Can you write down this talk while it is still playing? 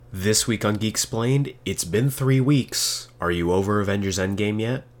This week on Geek Explained, it's been 3 weeks. Are you over Avengers Endgame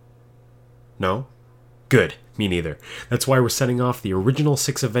yet? No? Good, me neither. That's why we're setting off the original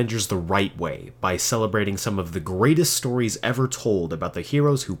 6 Avengers the right way, by celebrating some of the greatest stories ever told about the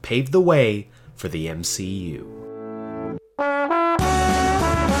heroes who paved the way for the MCU.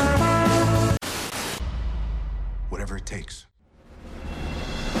 Whatever it takes.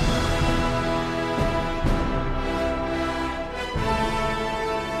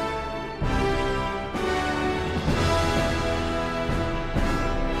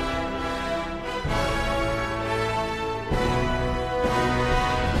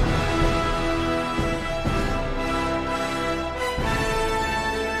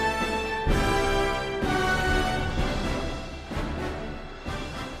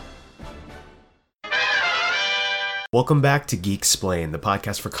 Welcome back to Geek Explain, the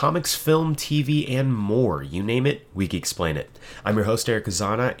podcast for comics, film, TV, and more. You name it, we Geek Explain it. I'm your host, Eric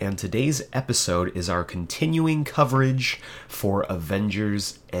Kazana, and today's episode is our continuing coverage for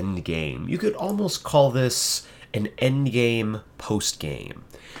Avengers Endgame. You could almost call this an Endgame post-game.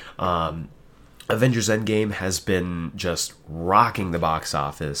 Avengers Endgame has been just rocking the box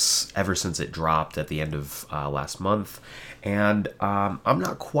office ever since it dropped at the end of last month. And I'm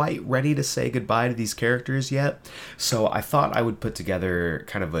not quite ready to say goodbye to these characters yet. So I thought I would put together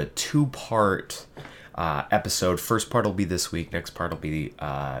kind of a 2-part episode. First part will be this week. Next part will be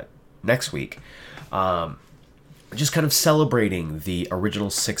next week. Just kind of celebrating the original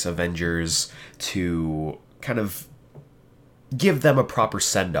 6 Avengers to kind of give them a proper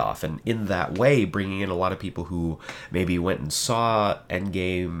send-off, and in that way bringing in a lot of people who maybe went and saw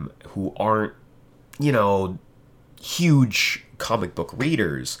Endgame who aren't, huge comic book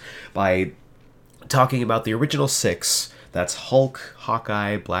readers, by talking about the original 6, that's Hulk,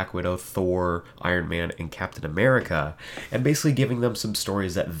 Hawkeye, Black Widow, Thor, Iron Man, and Captain America, and basically giving them some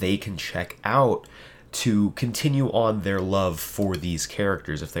stories that they can check out to continue on their love for these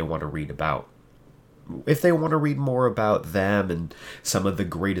characters if they want to read more about them and some of the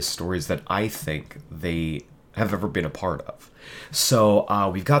greatest stories that I think they have ever been a part of. So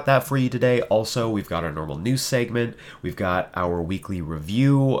we've got that for you today. Also, we've got our normal news segment. We've got our weekly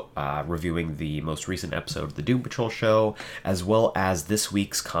review, reviewing the most recent episode of the Doom Patrol show, as well as this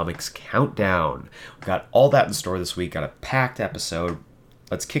week's Comics Countdown. We've got all that in store this week. Got a packed episode.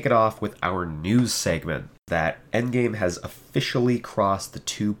 Let's kick it off with our news segment. That Endgame has officially crossed the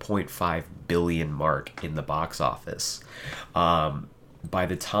 2.5 billion mark in the box office. By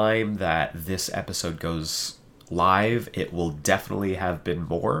the time that this episode goes live, it will definitely have been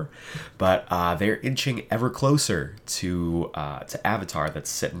more, but they're inching ever closer to Avatar, that's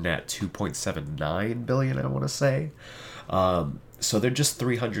sitting at 2.79 billion, I want to say. So they're just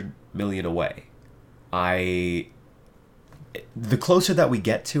 300 million away. The closer that we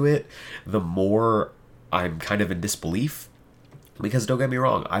get to it, the more I'm kind of in disbelief, because don't get me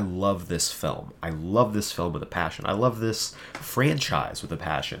wrong, I love this film. I love this film with a passion. I love this franchise with a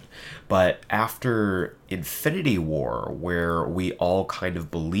passion. But after Infinity War, where we all kind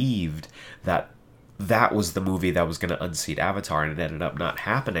of believed that that was the movie that was going to unseat Avatar, and it ended up not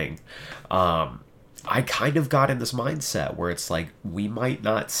happening, I kind of got in this mindset where it's like, we might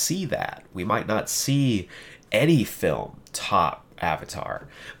not see that. We might not see any film top Avatar,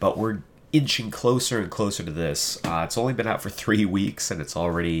 but we're inching closer and closer to this. It's only been out for 3 weeks, and it's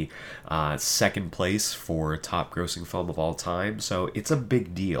already second place for top grossing film of all time, so it's a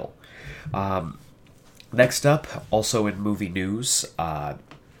big deal. Next up, also in movie news, kind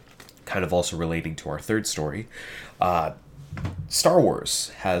of also relating to our third story, Star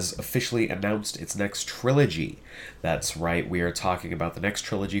Wars has officially announced its next trilogy. That's right, we are talking about the next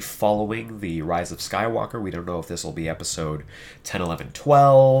trilogy following The Rise of Skywalker. We don't know if this will be episode 10, 11,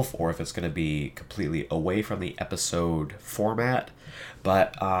 12, or if it's going to be completely away from the episode format.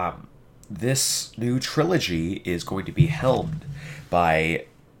 But this new trilogy is going to be helmed by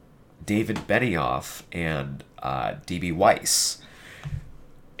David Benioff and D.B. Weiss.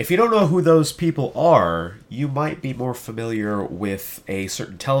 If you don't know who those people are, you might be more familiar with a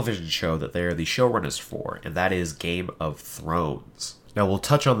certain television show that they're the showrunners for, and that is Game of Thrones. Now, we'll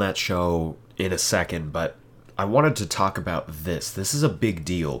touch on that show in a second, but I wanted to talk about this. This is a big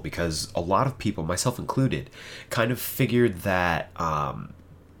deal because a lot of people, myself included, kind of figured that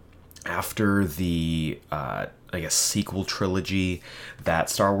after the, sequel trilogy, that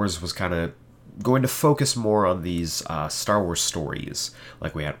Star Wars was kind of going to focus more on these Star Wars stories,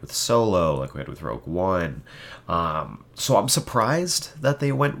 like we had with Solo, like we had with Rogue One. So I'm surprised that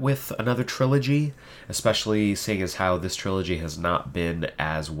they went with another trilogy, especially seeing as how this trilogy has not been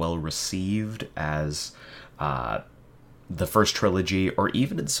as well received as the first trilogy, or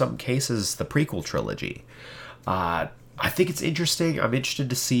even in some cases the prequel trilogy. I think it's interesting. I'm interested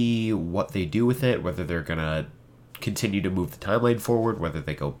to see what they do with it, whether they're gonna continue to move the timeline forward, whether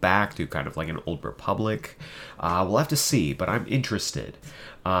they go back to kind of like an Old Republic. We'll have to see, but I'm interested.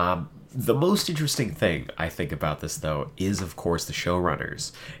 The most interesting thing I think about this, though, is of course the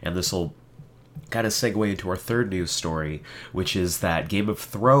showrunners, and this will kind of segue into our third news story, which is that Game of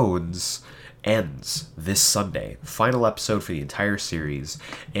Thrones ends this Sunday, final episode for the entire series,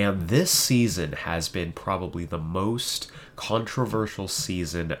 and this season has been probably the most controversial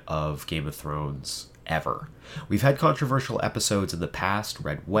season of Game of Thrones ever. We've had controversial episodes in the past,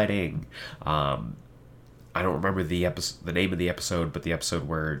 Red Wedding, I don't remember the name of the episode, but the episode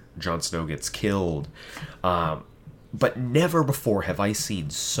where Jon Snow gets killed. But never before have I seen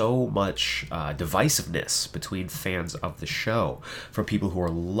so much divisiveness between fans of the show, from people who are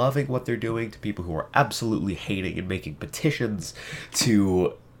loving what they're doing to people who are absolutely hating and making petitions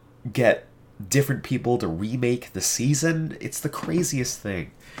to get different people to remake the season. It's the craziest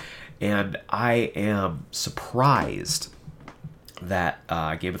thing. And I am surprised that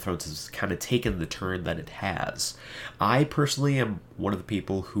Game of Thrones has kind of taken the turn that it has. I personally am one of the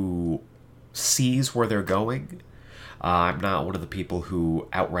people who sees where they're going. I'm not one of the people who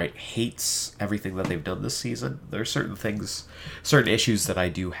outright hates everything that they've done this season. There are certain issues that I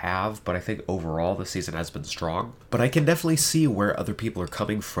do have, but I think overall the season has been strong. But I can definitely see where other people are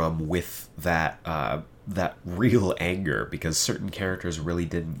coming from with that real anger, because certain characters really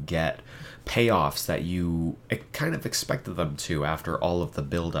didn't get payoffs that you kind of expected them to after all of the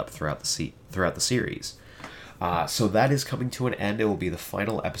build-up throughout the series. So that is coming to an end. It will be the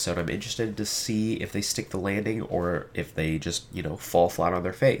final episode. I'm interested to see if they stick the landing or if they just, fall flat on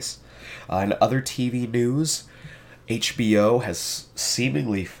their face. In other TV news, HBO has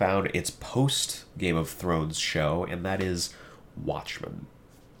seemingly found its post-Game of Thrones show, and that is Watchmen.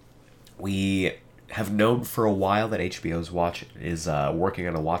 We have known for a while that HBO's is working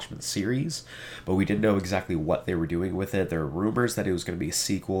on a Watchmen series, but we didn't know exactly what they were doing with it. There are rumors that it was going to be a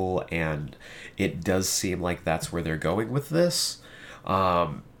sequel, and it does seem like that's where they're going with this.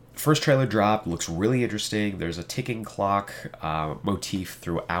 First trailer dropped, looks really interesting. There's a ticking clock motif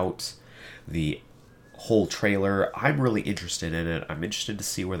throughout the whole trailer. I'm really interested in it. I'm interested to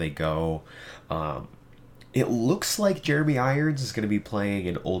see where they go. It looks like Jeremy Irons is going to be playing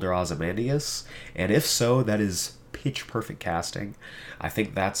an older Ozymandias, and if so, that is pitch perfect casting. I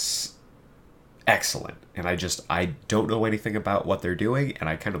think that's excellent, and I don't know anything about what they're doing, and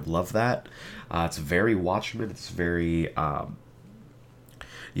I kind of love that. It's very Watchmen. It's very, I've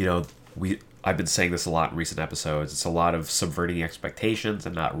been saying this a lot in recent episodes. It's a lot of subverting expectations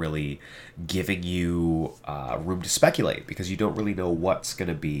and not really giving you room to speculate, because you don't really know what's going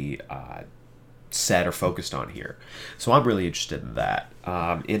to be said or focused on here. So I'm really interested in that.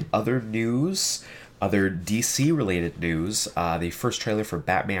 In other news, other DC related news, the first trailer for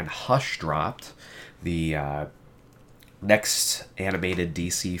Batman Hush dropped. The next animated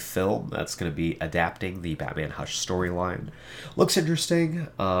DC film that's going to be adapting the Batman Hush storyline. Looks interesting.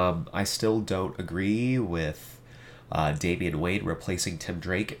 I still don't agree with Damian Wayne replacing Tim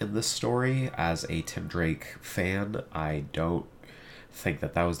Drake in this story. As a Tim Drake fan, I don't think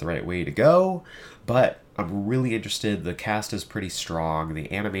that was the right way to go, but I'm really interested. The cast is pretty strong. The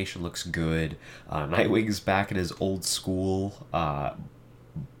animation looks good. Nightwing's back in his old school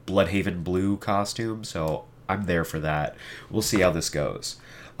Bloodhaven blue costume, so I'm there for that. We'll see how this goes.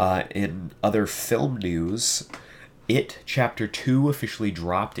 In other film news, It Chapter 2 officially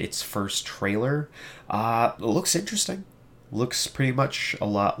dropped its first trailer. It looks interesting. Looks pretty much a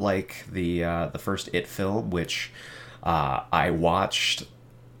lot like the first It film, which I watched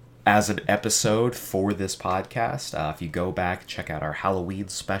as an episode for this podcast. If you go back, check out our Halloween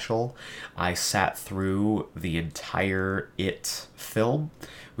special. I sat through the entire It film.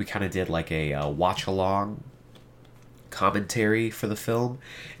 We kind of did like a watch-along commentary for the film.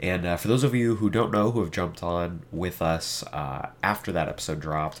 And for those of you who don't know, who have jumped on with us after that episode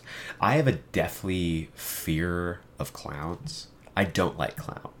dropped, I have a deathly fear of clowns. I don't like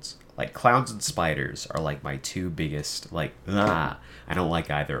clowns. Like, clowns and spiders are like my two biggest, I don't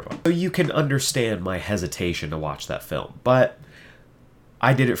like either of them. So you can understand my hesitation to watch that film, but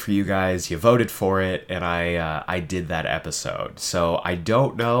I did it for you guys, you voted for it, and I did that episode. So I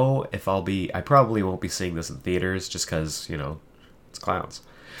don't know if I probably won't be seeing this in theaters just because, it's clowns.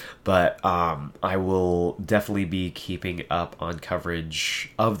 But I will definitely be keeping up on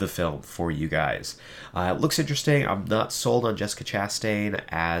coverage of the film for you guys. It looks interesting. I'm not sold on Jessica Chastain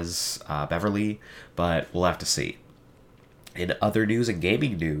as Beverly, but we'll have to see. In other news and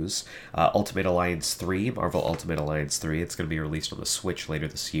gaming news, Ultimate Alliance 3, Marvel Ultimate Alliance 3, it's going to be released on the Switch later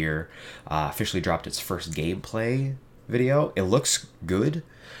this year, officially dropped its first gameplay video. It looks good.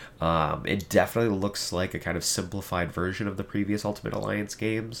 It definitely looks like a kind of simplified version of the previous Ultimate Alliance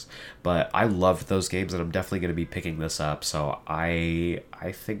games, but I loved those games, and I'm definitely going to be picking this up, so I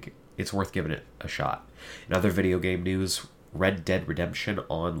think it's worth giving it a shot. In other video game news, Red Dead Redemption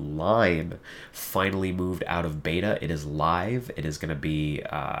Online finally moved out of beta. It is live. It is going to be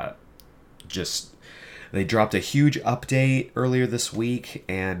they dropped a huge update earlier this week,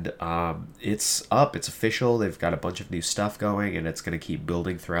 and it's up. It's official. They've got a bunch of new stuff going, and it's going to keep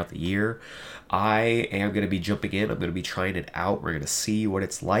building throughout the year. I am going to be jumping in. I'm going to be trying it out. We're going to see what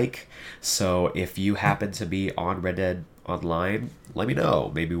it's like. So if you happen to be on Red Dead Online, let me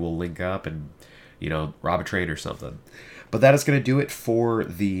know. Maybe we'll link up and, rob a train or something. But that is going to do it for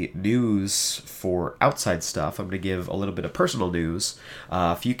the news for outside stuff. I'm going to give a little bit of personal news.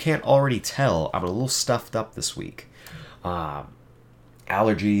 If you can't already tell, I'm a little stuffed up this week.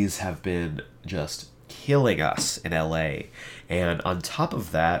 Allergies have been just killing us in LA. And on top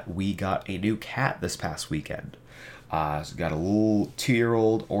of that, we got a new cat this past weekend. So we got a little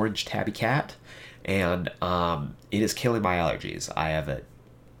 2-year-old orange tabby cat. And it is killing my allergies. I have a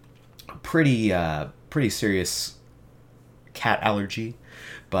pretty serious cat allergy,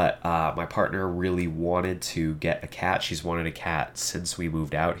 but my partner really wanted to get a cat. She's wanted a cat since we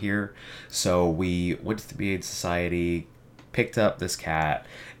moved out here, so we went to the Humane Society, picked up this cat,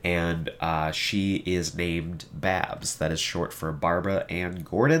 and she is named Babs. That is short for Barbara Ann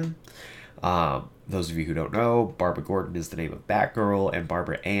Gordon. Those of you who don't know, Barbara Gordon is the name of Batgirl, and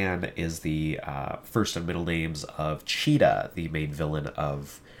Barbara Ann is the first and middle names of Cheetah, the main villain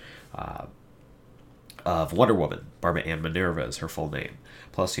of Wonder Woman. Barbara Ann Minerva is her full name.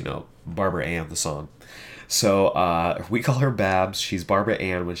 Plus, Barbara Ann, the song. So we call her Babs. She's Barbara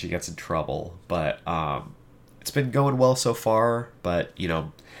Ann when she gets in trouble. But it's been going well so far. But,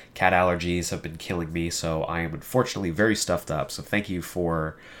 cat allergies have been killing me. So I am unfortunately very stuffed up. So thank you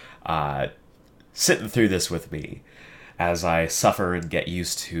for sitting through this with me as I suffer and get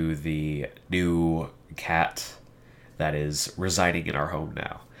used to the new cat that is residing in our home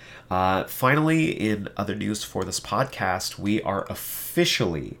now. Finally, in other news for this podcast, we are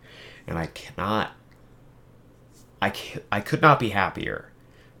officially, and I could not be happier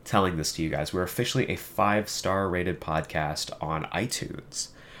telling this to you guys, we're officially a 5-star rated podcast on iTunes.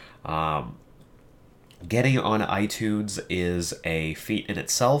 Getting on iTunes is a feat in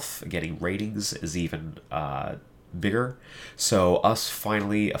itself. Getting ratings is even bigger. So us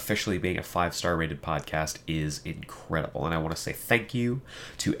finally officially being a 5-star rated podcast is incredible, and I want to say thank you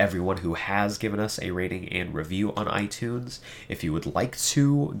to everyone who has given us a rating and review on iTunes. If you would like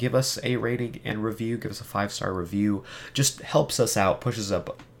to give us a rating and review, give us a 5-star review, just helps us out, pushes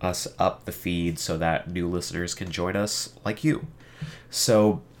us up the feed so that new listeners can join us like you.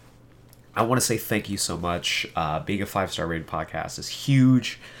 So I want to say thank you so much. Being a 5-star rated podcast is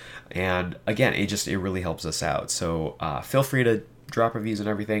huge. And again, it really helps us out. So feel free to drop reviews and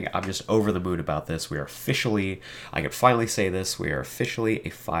everything. I'm just over the moon about this. We are officially, I can finally say this, we are officially a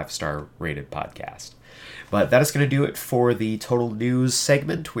 5-star rated podcast. But that is going to do it for the total news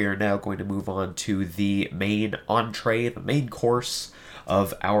segment. We are now going to move on to the main entree, the main course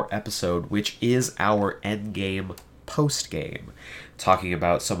of our episode, which is our endgame post-game, talking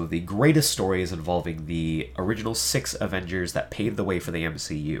about some of the greatest stories involving the original 6 Avengers that paved the way for the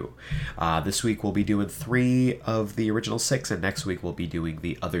MCU. This week we'll be doing 3 of the original 6, and next week we'll be doing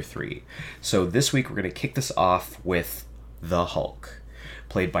the other 3. So this week we're going to kick this off with the Hulk,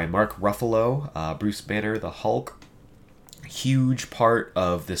 played by Mark Ruffalo. Bruce Banner, the Hulk, huge part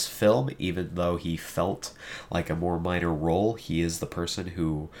of this film, even though he felt like a more minor role. He is the person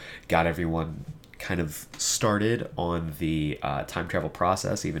who got everyone kind of started on the time travel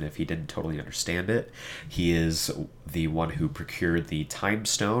process, even if he didn't totally understand it. He is the one who procured the Time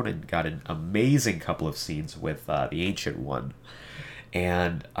Stone and got an amazing couple of scenes with the Ancient One.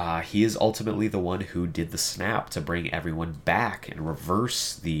 And he is ultimately the one who did the snap to bring everyone back and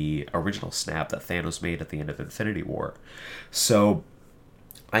reverse the original snap that Thanos made at the end of Infinity War. So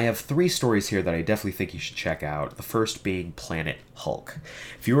I have 3 stories here that I definitely think you should check out. The first being Planet Hulk.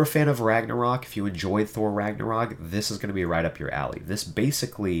 If you were a fan of Ragnarok, if you enjoyed Thor Ragnarok, this is going to be right up your alley. This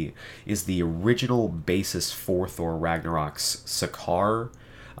basically is the original basis for Thor Ragnarok's Sakaar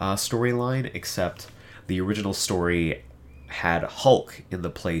storyline, except the original story had Hulk in the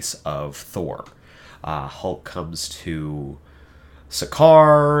place of Thor. Hulk comes to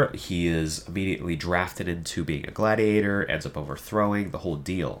Sakaar, he is immediately drafted into being a gladiator, ends up overthrowing the whole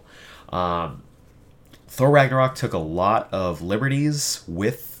deal. Thor Ragnarok took a lot of liberties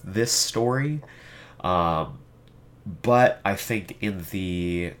with this story, but I think in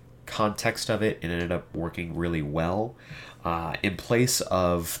the context of it, it ended up working really well. In place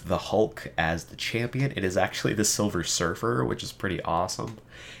of the Hulk as the champion, it is actually the Silver Surfer, which is pretty awesome.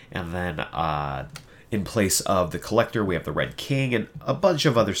 And then in place of the Collector, we have the Red King and a bunch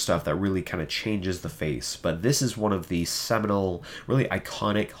of other stuff that really kind of changes the face. But this is one of the seminal, really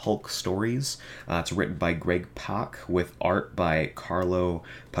iconic Hulk stories. It's written by Greg Pak with art by Carlo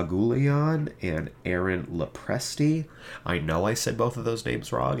Pagulayan and Aaron Lopresti. I know I said both of those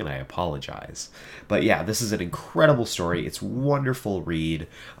names wrong, and I apologize. But yeah, this is an incredible story. It's a wonderful read.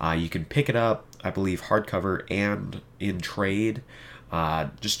 You can pick it up, I believe, hardcover and in trade.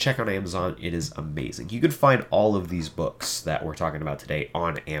 Just check on Amazon. It is amazing. You can find all of these books that we're talking about today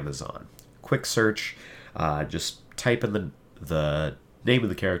on Amazon. Quick search, just type in the name of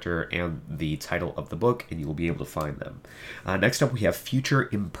the character and the title of the book, and you will be able to find them. Next up, we have Future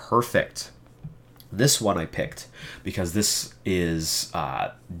Imperfect. This one I picked because this is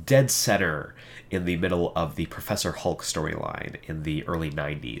dead center in the middle of the Professor Hulk storyline in the early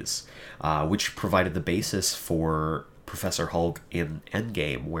 90s, which provided the basis for Professor Hulk in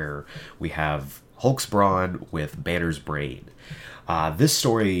Endgame, where we have Hulk's brawn with Banner's brain. This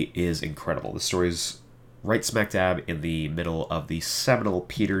story is incredible. This story is right smack dab in the middle of the seminal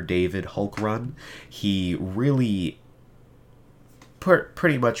Peter David Hulk run. He really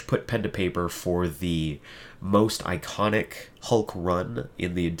pretty much put pen to paper for the most iconic Hulk run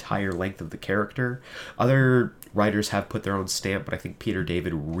in the entire length of the character. Other writers have put their own stamp, but I think Peter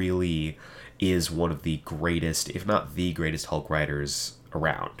David really is one of the greatest, if not the greatest, Hulk writers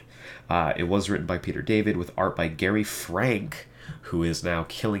around. It was written by Peter David with art by Gary Frank, who is now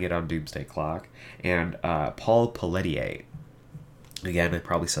killing it on Doomsday Clock, and Paul Pelletier. Again, I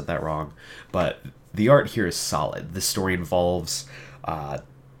probably said that wrong, but the art here is solid. This story involves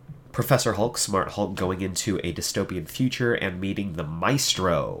Professor Hulk, Smart Hulk, going into a dystopian future and meeting the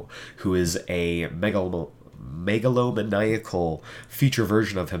Maestro, who is a megalomaniacal future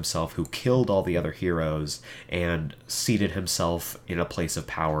version of himself who killed all the other heroes and seated himself in a place of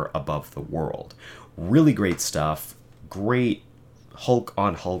power above the world. Really great stuff. Great Hulk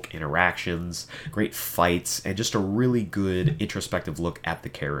on Hulk interactions, great fights, and just a really good introspective look at the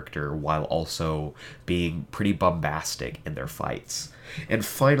character while also being pretty bombastic in their fights. And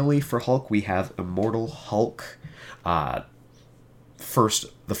finally, for Hulk, we have Immortal Hulk. The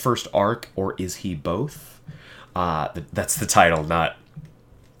first arc, or is he both? That's the title, not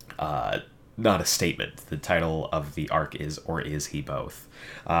a statement. The title of the arc is Or Is He Both?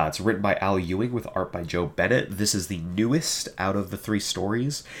 It's written by Al Ewing with art by Joe Bennett. This is the newest out of the three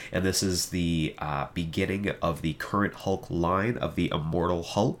stories, and this is the beginning of the current Hulk line of the Immortal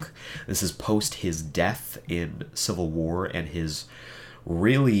Hulk. This is post his death in Civil War and his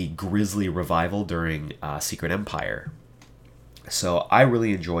really grisly revival during Secret Empire. So I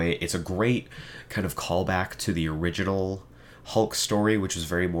really enjoy it. It's a great kind of callback to the original Hulk story, which was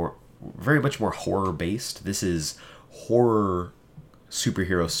very much more horror based. This is horror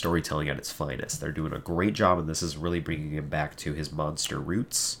superhero storytelling at its finest. They're doing a great job, and this is really bringing him back to his monster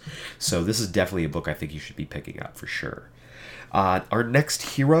roots. So this is definitely a book I think you should be picking up for sure. Our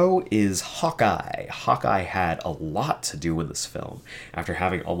next hero is Hawkeye. Hawkeye had a lot to do in this film after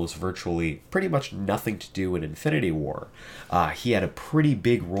having almost virtually pretty much nothing to do in Infinity War. He had a pretty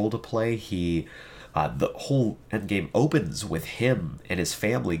big role to play. The whole Endgame opens with him and his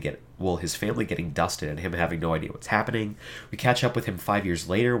family getting dusted and him having no idea what's happening. We catch up with him 5 years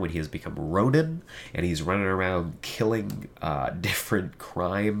later when he has become Ronin and he's running around killing different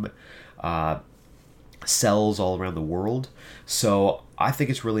crime cells all around the world. So I think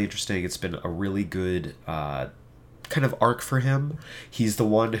it's really interesting. It's been a really good kind of arc for him. He's the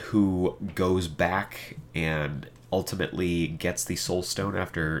one who goes back and ultimately gets the Soul Stone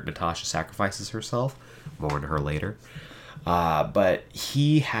after Natasha sacrifices herself. More on her later. But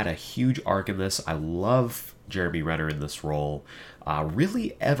he had a huge arc in this. I love Jeremy Renner in this role.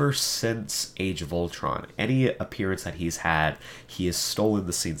 Really ever since Age of Ultron. Any appearance that he's had, he has stolen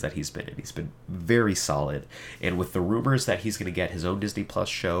the scenes that he's been in. He's been very solid. And with the rumors that he's going to get his own Disney Plus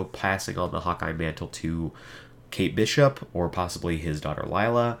show, passing on the Hawkeye mantle to Kate Bishop or possibly his daughter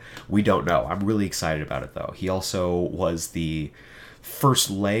Lila, we don't know. I'm really excited about it though. He also was the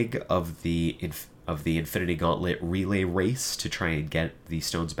first leg of the Infinity Gauntlet relay race to try and get the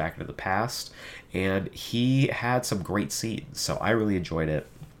stones back into the past, and he had some great scenes, so I really enjoyed it.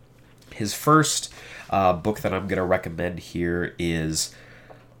 His first book that I'm going to recommend here is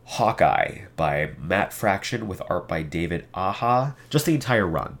Hawkeye by Matt Fraction with art by David Aja. Just the entire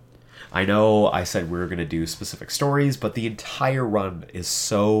run. I know I said we were going to do specific stories, but the entire run is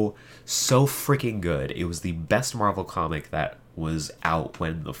so freaking good. It was the best Marvel comic that was out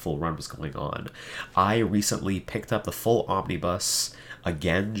when the full run was going on. I recently picked up the full omnibus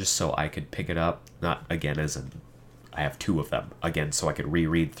again just so I could pick it up, not again as in I have two of them again so I could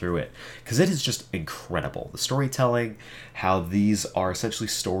reread through it, because it is just incredible. The storytelling, how these are essentially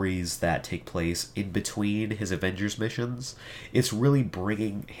stories that take place in between his Avengers missions. It's really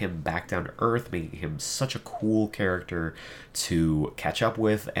bringing him back down to earth, making him such a cool character to catch up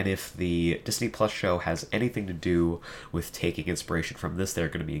with. And if the Disney Plus show has anything to do with taking inspiration from this, they're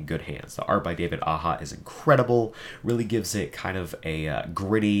going to be in good hands. The art by David Aja is incredible, really gives it kind of a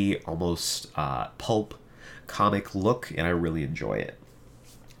gritty, almost pulp comic look, and I really enjoy it.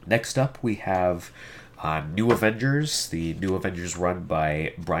 Next up, we have New Avengers, the New Avengers run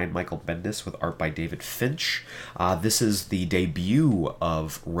by Brian Michael Bendis with art by David Finch. This is the debut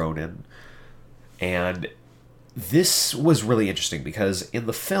of Ronan, and this was really interesting because in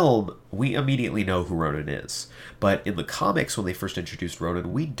the film, we immediately know who Ronan is, but in the comics, when they first introduced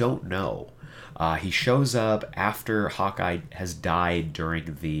Ronan, we don't know. He shows up after Hawkeye has died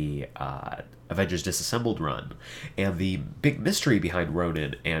during the Avengers Disassembled run, and the big mystery behind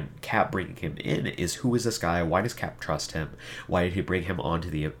Ronan and Cap bringing him in is, who is this guy? Why does Cap trust him? Why did he bring him onto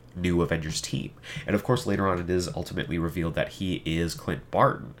the new Avengers team? And of course later on it is ultimately revealed that he is Clint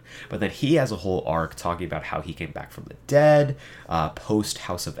Barton, but then he has a whole arc talking about how he came back from the dead, post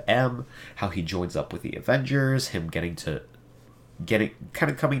House of M, how he joins up with the Avengers, him getting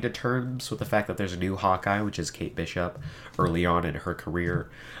kind of coming to terms with the fact that there's a new Hawkeye, which is Kate Bishop, early on in her career,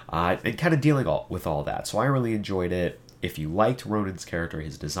 and kind of dealing with all that. So I really enjoyed it. If you liked Ronan's character,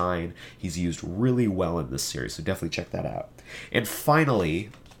 his design, he's used really well in this series, so definitely check that out. And finally,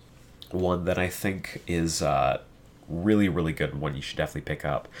 one that I think is really, really good, one you should definitely pick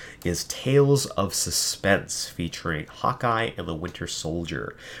up, is Tales of Suspense, featuring Hawkeye and the Winter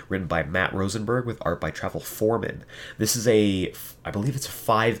Soldier, written by Matt Rosenberg with art by Travel Foreman. This is I believe it's a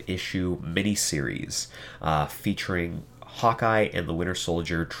 5-issue miniseries featuring Hawkeye and the Winter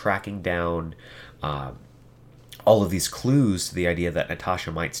Soldier tracking down all of these clues to the idea that Natasha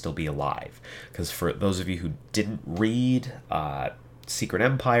might still be alive. Because for those of you who didn't read Secret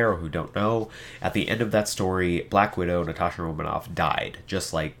Empire, or who don't know, at the end of that story, Black Widow, Natasha Romanoff, died,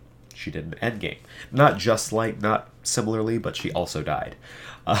 just like she did in Endgame. Not similarly, but she also died.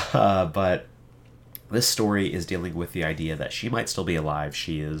 But this story is dealing with the idea that she might still be alive.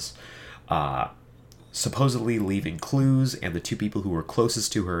 She is supposedly leaving clues, and the two people who were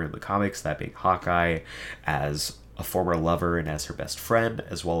closest to her in the comics, that being Hawkeye as a former lover and as her best friend,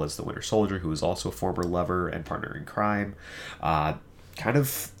 as well as the Winter Soldier, who is also a former lover and partner in crime, kind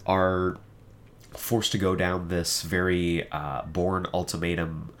of are forced to go down this very Bourne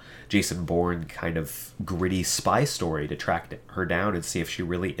Ultimatum, Jason Bourne kind of gritty spy story to track her down and see if she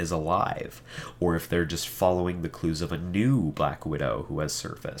really is alive, or if they're just following the clues of a new Black Widow who has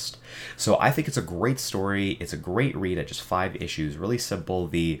surfaced. So I think it's a great story. It's a great read at just 5 issues, really simple.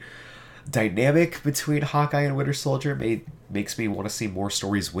 The dynamic between Hawkeye and Winter Soldier makes me want to see more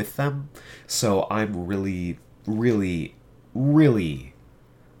stories with them. So I'm really, really, really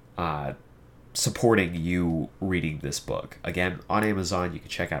supporting you reading this book. Again, on Amazon, you can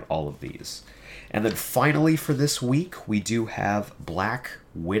check out all of these. And then finally for this week, we do have Black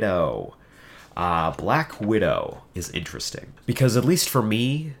Widow. Black Widow is interesting because, at least for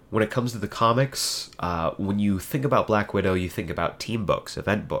me, when it comes to the comics, when you think about Black Widow, you think about team books,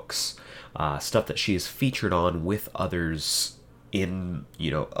 event books, stuff that she is featured on with others in,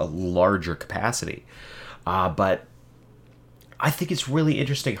 a larger capacity. But I think it's really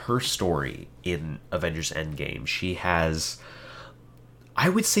interesting, her story in Avengers Endgame. She has, I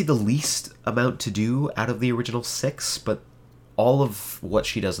would say, the least amount to do out of the original 6, but all of what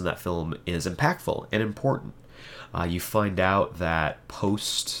she does in that film is impactful and important. You find out that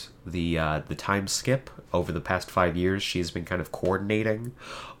post the time skip over the past 5 years, she's been kind of coordinating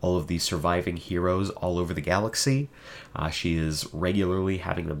all of these surviving heroes all over the galaxy. She is regularly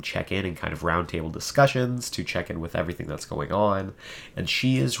having them check in kind of roundtable discussions to check in with everything that's going on, and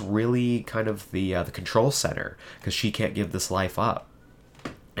she is really kind of the control center, because she can't give this life up.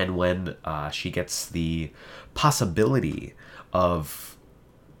 And when she gets the possibility of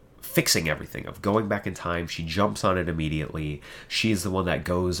fixing everything, of going back in time, she jumps on it immediately. She's the one that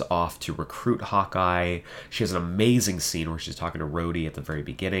goes off to recruit Hawkeye. She has an amazing scene where she's talking to Rhodey at the very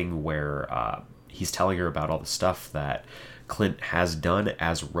beginning, where he's telling her about all the stuff that Clint has done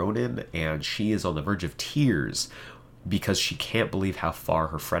as Ronin, and she is on the verge of tears because she can't believe how far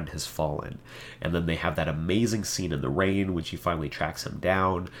her friend has fallen. And then they have that amazing scene in the rain when she finally tracks him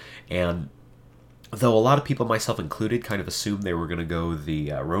down. And though a lot of people, myself included, kind of assumed they were going to go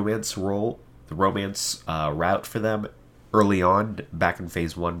the romance route for them early on, back in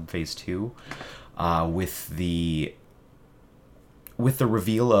phase 1, phase 2, with the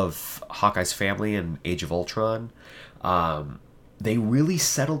reveal of Hawkeye's family in Age of Ultron, they really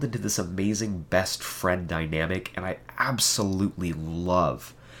settled into this amazing best friend dynamic, and I absolutely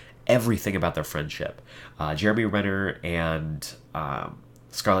love everything about their friendship. Jeremy Renner and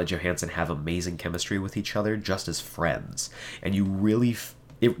Scarlett Johansson have amazing chemistry with each other just as friends, and you really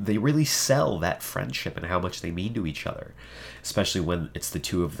they really sell that friendship and how much they mean to each other, especially when it's the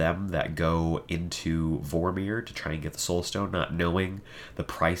two of them that go into Vormir to try and get the Soul Stone, not knowing the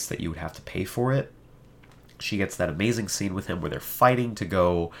price that you would have to pay for it. She gets that amazing scene with him where they're fighting to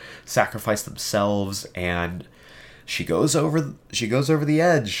go sacrifice themselves, and she goes over the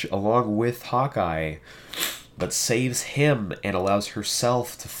edge along with Hawkeye, but saves him and allows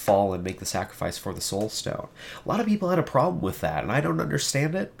herself to fall and make the sacrifice for the Soul Stone. A lot of people had a problem with that, and I don't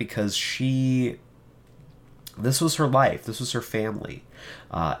understand it, because this was her life, this was her family.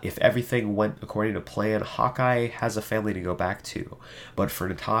 If everything went according to plan, Hawkeye has a family to go back to. But for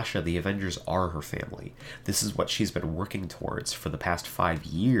Natasha, the Avengers are her family. This is what she's been working towards for the past 5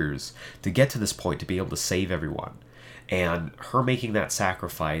 years to get to this point, to be able to save everyone. And her making that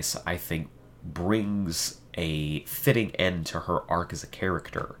sacrifice, I think, brings a fitting end to her arc as a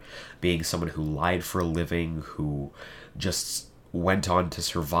character, being someone who lied for a living, who just went on to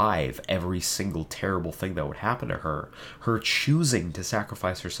survive every single terrible thing that would happen to her. Her choosing to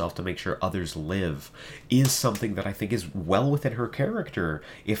sacrifice herself to make sure others live is something that I think is well within her character,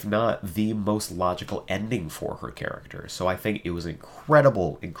 if not the most logical ending for her character. So I think it was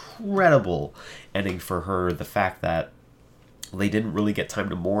incredible ending for her. The fact that they didn't really get time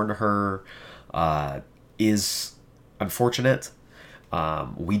to mourn her is unfortunate.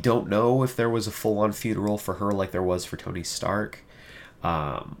 We don't know if there was a full-on funeral for her like there was for Tony Stark.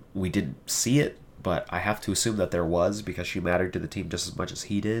 We didn't see it, but I have to assume that there was, because she mattered to the team just as much as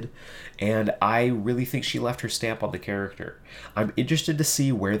he did. And I really think she left her stamp on the character. I'm interested to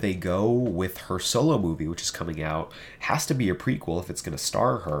see where they go with her solo movie, which is coming out. It has to be a prequel if it's going to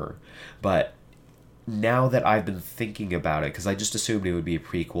star her. But now that I've been thinking about it, because I just assumed it would be a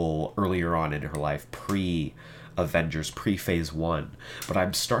prequel earlier on in her life, pre-Avengers, pre-Phase 1, but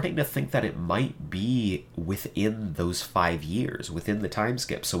I'm starting to think that it might be within those 5 years, within the time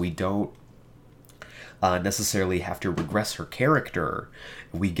skip, so we don't necessarily have to regress her character.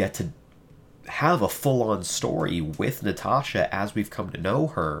 We get to have a full-on story with Natasha as we've come to know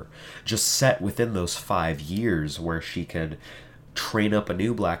her, just set within those 5 years, where she could train up a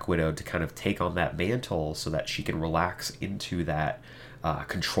new Black Widow to kind of take on that mantle, so that she can relax into that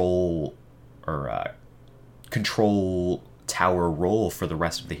control tower role for the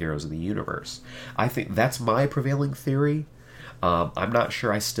rest of the heroes in the universe. I think that's my prevailing theory. I'm not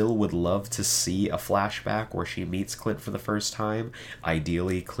sure. I still would love to see a flashback where she meets Clint for the first time.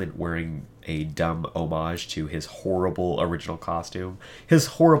 Ideally, Clint wearing a dumb homage to his horrible original costume. His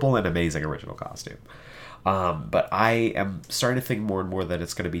horrible and amazing original costume. But I am starting to think more and more that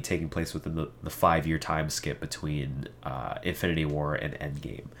it's going to be taking place within the 5-year time skip between Infinity War and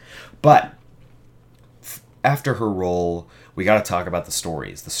Endgame. But after her role, we got to talk about the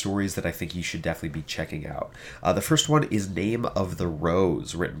stories that I think you should definitely be checking out. The first one is Name of the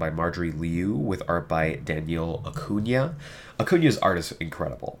Rose, written by Marjorie Liu, with art by Daniel Acuna. Acuna's art is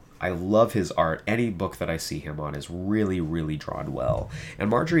incredible. I love his art. Any book that I see him on is really, really drawn well. And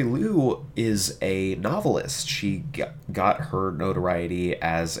Marjorie Liu is a novelist. She got her notoriety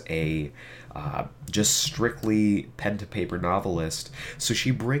as a just strictly pen-to-paper novelist. So she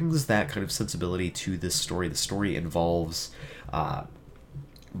brings that kind of sensibility to this story. The story involves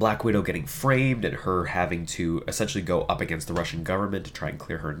Black Widow getting framed and her having to essentially go up against the Russian government to try and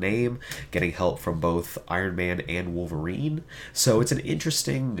clear her name, getting help from both Iron Man and Wolverine. So it's an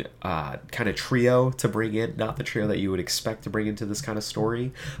interesting kind of trio to bring in, not the trio that you would expect to bring into this kind of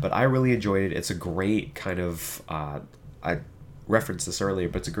story, but I really enjoyed it. It's a great kind of, I referenced this earlier,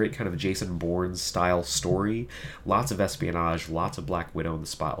 but it's a great kind of Jason Bourne style story. Lots of espionage, lots of Black Widow in the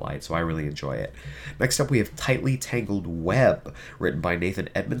spotlight, so I really enjoy it. Next up, we have Tightly Tangled Web, written by Nathan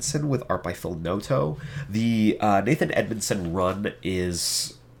Edmondson with art by Phil Noto. The Nathan Edmondson run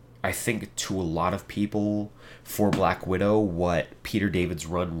is, I think, to a lot of people for Black Widow what Peter David's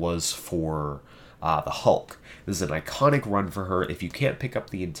run was for the Hulk. This is an iconic run for her. If you can't pick up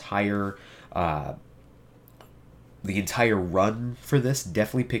the entire the entire run for this,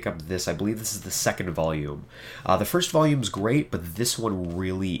 definitely pick up this. I believe this is the second volume. The first volume's great, but this one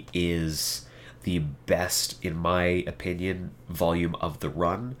really is the best, in my opinion, volume of the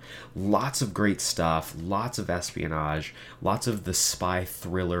run. Lots of great stuff, lots of espionage, lots of the spy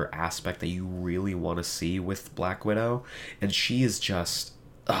thriller aspect that you really want to see with Black Widow, and she is just...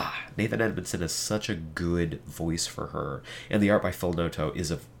 Nathan Edmondson has such a good voice for her, and the art by Phil Noto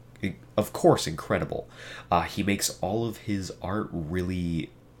is of course incredible. He makes all of his art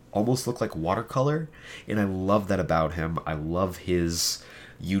really almost look like watercolor, and I love that about him. I love his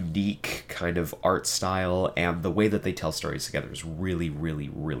unique kind of art style, and the way that they tell stories together is really, really,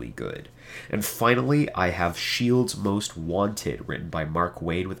 really good. And finally, I have S.H.I.E.L.D.'s Most Wanted, written by Mark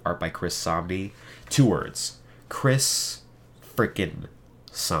Waid with art by Chris Samnee. 2 words. Chris frickin'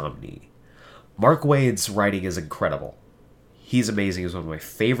 Samnee. Mark Waid's writing is incredible. He's amazing. He's one of my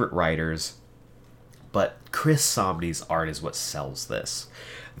favorite writers. But Chris Samnee's art is what sells this.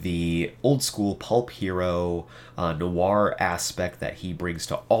 The old school pulp hero noir aspect that he brings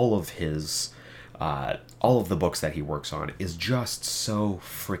to all of his all of the books that he works on is just so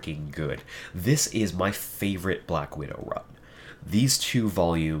freaking good. This is my favorite Black Widow run. These 2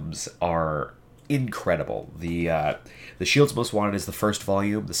 volumes are incredible. The S.H.I.E.L.D.'s Most Wanted is the first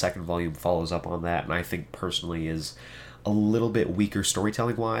volume. The second volume follows up on that, and I think personally is a little bit weaker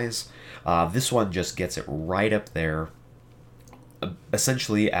storytelling wise. This one just gets it right up there.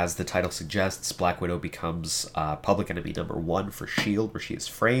 Essentially, as the title suggests, Black Widow becomes public enemy number 1 for S.H.I.E.L.D., where she is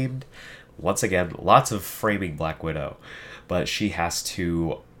framed. Once again, lots of framing Black Widow, but she has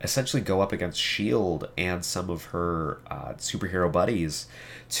to essentially go up against S.H.I.E.L.D. and some of her superhero buddies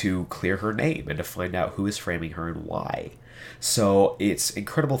to clear her name and to find out who is framing her and why. So it's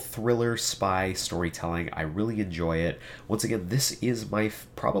incredible thriller spy storytelling. I really enjoy it. Once again, this is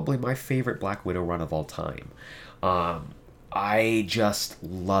probably my favorite Black Widow run of all time. I just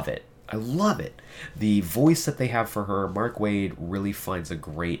love it. I love it. The voice that they have for her, Mark Waid really finds a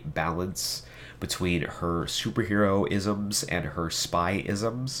great balance between her superhero-isms and her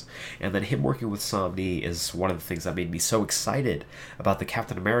spy-isms. And then him working with Samnee is one of the things that made me so excited about the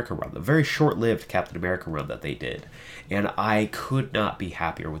Captain America run, the very short-lived Captain America run that they did. And I could not be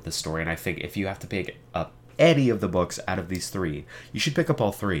happier with the story. And I think if you have to pick up any of the books out of these 3, you should pick up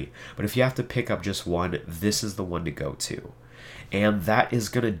all 3. But if you have to pick up just one, this is the one to go to. And that is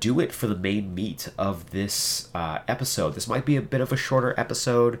going to do it for the main meat of this episode. This might be a bit of a shorter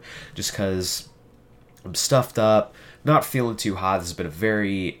episode just because I'm stuffed up, not feeling too hot. This has been a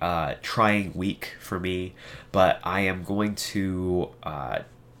very trying week for me, but I am going to have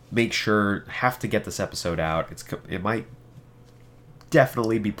to get this episode out. It might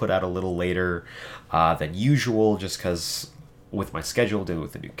definitely be put out a little later than usual just because with my schedule, dealing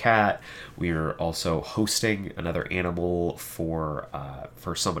with a new cat. We are also hosting another animal for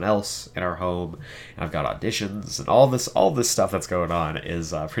someone else in our home. And I've got auditions and all this stuff that's going on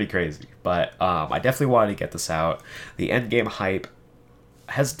is pretty crazy. But I definitely wanted to get this out. The Endgame hype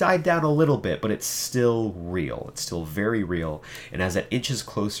has died down a little bit, but it's still real. It's still very real. And as it inches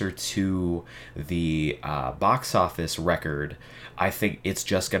closer to the box office record, I think it's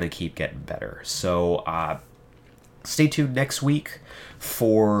just going to keep getting better. So stay tuned next week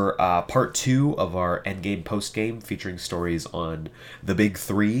for part 2 of our Endgame postgame featuring stories on the big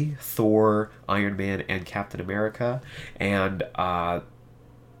 3, Thor, Iron Man, and Captain America. And let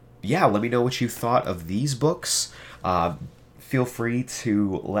me know what you thought of these books. Feel free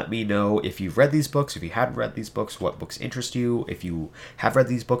to let me know if you've read these books, if you haven't read these books, what books interest you. If you have read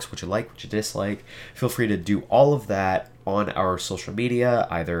these books, what you like, what you dislike. Feel free to do all of that on our social media,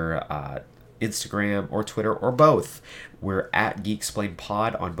 either Instagram or Twitter or both. We're at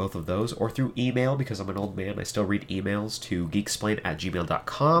GeekSplainPod on both of those, or through email, because I'm an old man. I still read emails to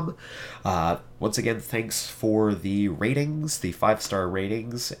geeksplain@gmail.com. Once again, thanks for the ratings, the 5-star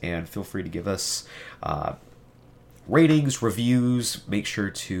ratings, and feel free to give us ratings, reviews. Make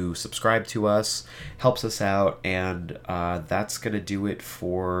sure to subscribe to us. Helps us out, and that's going to do it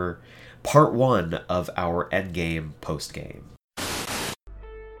for part 1 of our Endgame postgame.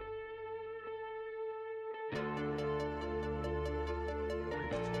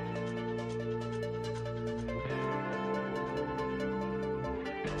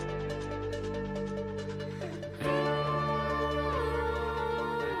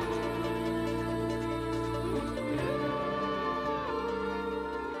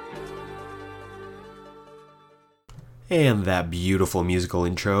 And that beautiful musical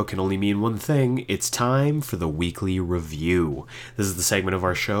intro can only mean one thing. It's time for the weekly review. This is the segment of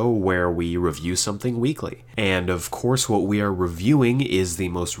our show where we review something weekly. And of course, what we are reviewing is the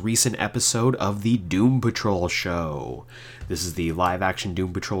most recent episode of the Doom Patrol show. This is the live-action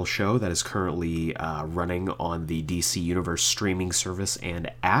Doom Patrol show that is currently running on the DC Universe streaming service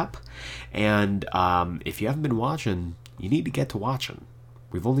and app. And if you haven't been watching, you need to get to watching.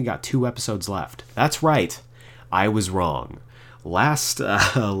 We've only got 2 episodes left. That's right. I was wrong. Last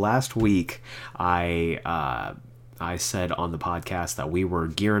week, I said on the podcast that we were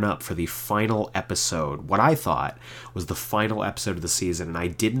gearing up for the final episode, what I thought was the final episode of the season, and I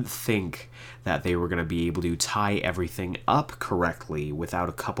didn't think that they were going to be able to tie everything up correctly without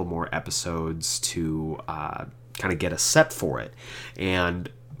a couple more episodes to kind of get us set for it. And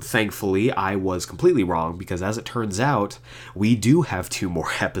thankfully, I was completely wrong, because as it turns out, we do have 2 more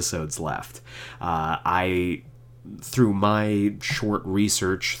episodes left. Through my short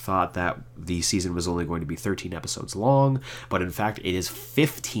research, thought that the season was only going to be 13 episodes long, but in fact it is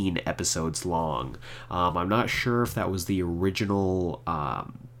 15 episodes long. I'm not sure if that was the original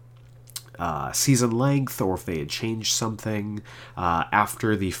season length, or if they had changed something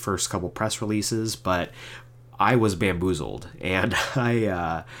after the first couple press releases, but I was bamboozled, and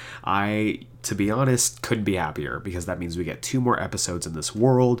I, to be honest, couldn't be happier, because that means we get 2 more episodes in this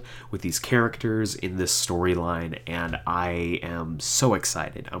world with these characters in this storyline, and I am so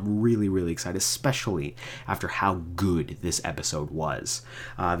excited. I'm really, really excited, especially after how good this episode was.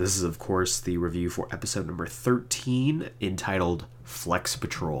 This is, of course, the review for episode number 13, entitled Flex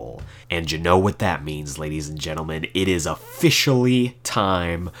Patrol. And you know what that means, ladies and gentlemen. It is officially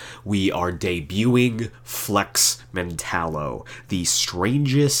time. We are debuting Flex Mentallo, the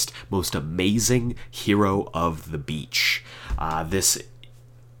strangest, most amazing hero of the beach. This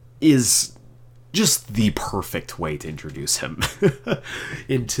is just the perfect way to introduce him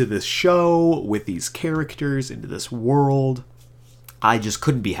into this show, with these characters, into this world. I just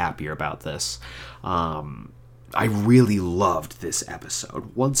couldn't be happier about this. I really loved this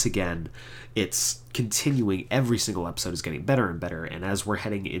episode. Once again, it's continuing. Every single episode is getting better and better, and as we're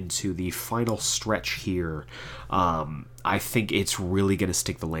heading into the final stretch here, I think it's really going to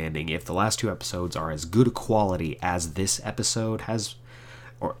stick the landing. If the last 2 episodes are as good a quality as this episode has,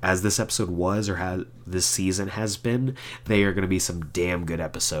 or as this episode was, or has this season has been, they are going to be some damn good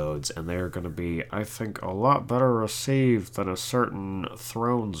episodes, and they're going to be, I think, a lot better received than a certain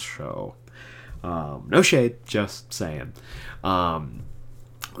Thrones show. No shade, just saying.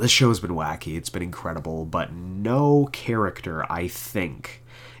 This show has been wacky, it's been incredible, but no character, I think,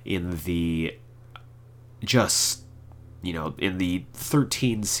 in the in the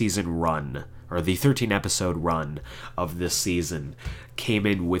 13 season run, or the 13 episode run of this season, came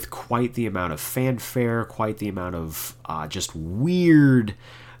in with quite the amount of fanfare, quite the amount of just weird,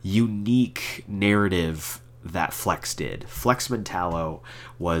 unique narrative that Flex did. Flex Mentallo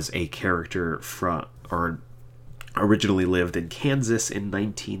was a character originally lived in Kansas in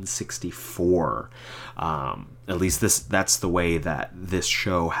 1964. At least that's the way that this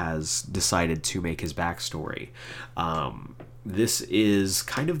show has decided to make his backstory. This is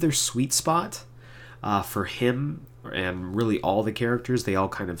kind of their sweet spot for him, and really all the characters. They all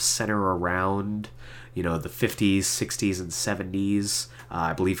kind of center around, the 50s, 60s, and 70s.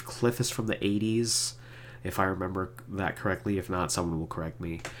 I believe Cliff is from the 80s, if I remember that correctly. If not, someone will correct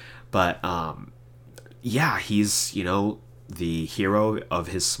me. But yeah, he's, the hero of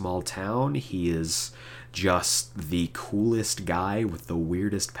his small town. He is just the coolest guy with the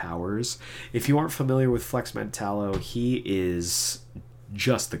weirdest powers. If you aren't familiar with Flex Mentallo, he is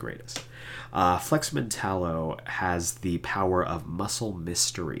just the greatest. Flex Mentallo has the power of muscle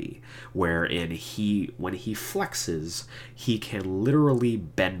mystery, wherein when he flexes, he can literally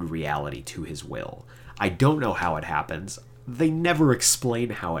bend reality to his will. I don't know how it happens. They never explain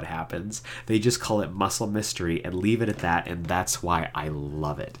how it happens. They just call it muscle mystery and leave it at that, and that's why I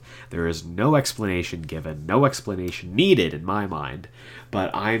love it. There is no explanation given, no explanation needed in my mind, but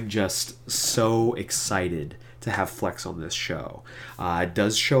I'm just so excited to have Flex on this show. It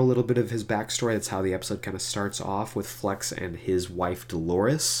does show a little bit of his backstory. That's how the episode kind of starts off, with Flex and his wife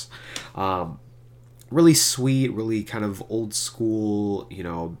Dolores. Really sweet, really kind of old school,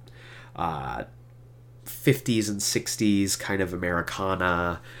 50s and 60s kind of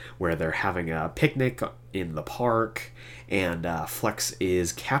Americana, where they're having a picnic in the park, and Flex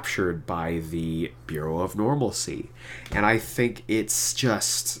is captured by the Bureau of Normalcy. And I think it's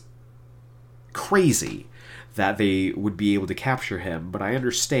just crazy that they would be able to capture him, but I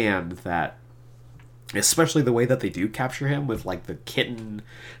understand that, especially the way that they do capture him with, like, the kitten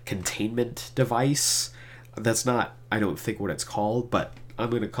containment device, That's not, I don't think, what it's called, but I'm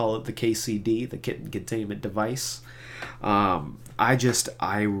going to call it the KCD, the Kitten Containment Device. I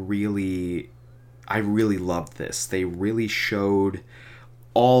really loved this. They really showed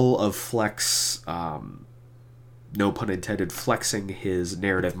all of Flex, no pun intended, flexing his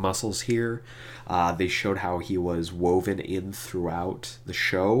narrative muscles here. They showed how he was woven in throughout the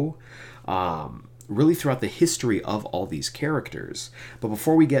show, really throughout the history of all these characters. But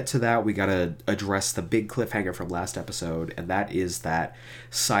before we get to that, we gotta address the big cliffhanger from last episode, and that is that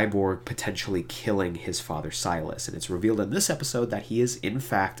Cyborg potentially killing his father Silas. And it's revealed in this episode that he is in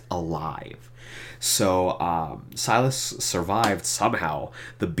fact alive. So Silas survived somehow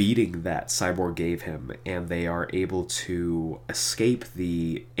the beating that Cyborg gave him, and they are able to escape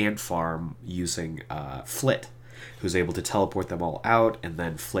the ant farm using Flit, who's able to teleport them all out, and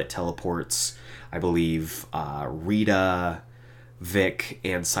then Flit teleports, I believe, Rita, Vic,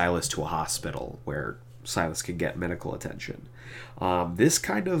 and Silas to a hospital where Silas can get medical attention. This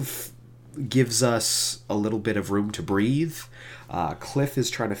kind of gives us a little bit of room to breathe. Cliff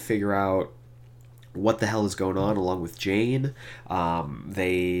is trying to figure out what the hell is going on along with Jane.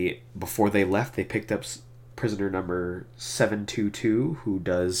 Before they left, they picked up prisoner number 722, who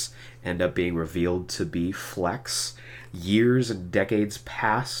does end up being revealed to be Flex. Years and decades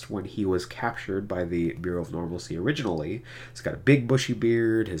passed when he was captured by the Bureau of Normalcy originally. He's got a big bushy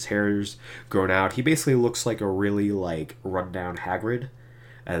beard, his hair's grown out. He basically looks like a really rundown Hagrid,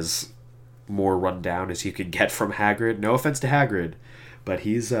 as more rundown as you could get from Hagrid. No offense to Hagrid, but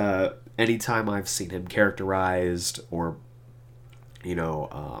he's anytime I've seen him characterized or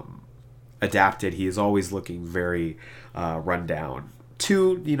adapted, he is always looking very rundown.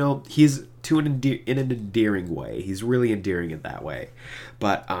 He's in an endearing way. He's really endearing in that way.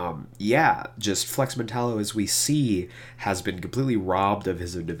 But just Flex Mentallo, as we see, has been completely robbed of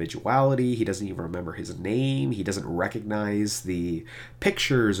his individuality. He doesn't even remember his name. He doesn't recognize the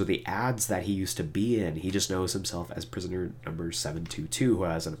pictures or the ads that he used to be in. He just knows himself as prisoner number 722, who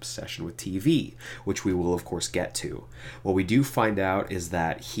has an obsession with TV, which we will of course get to. What we do find out is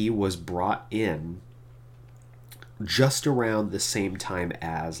that he was brought in just around the same time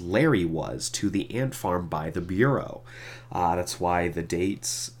as Larry was to the ant farm by the Bureau. That's why the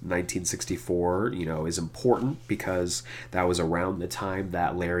dates 1964, is important, because that was around the time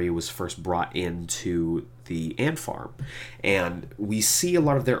that Larry was first brought into the ant farm. And we see a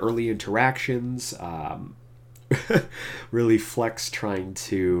lot of their early interactions. Really Flex trying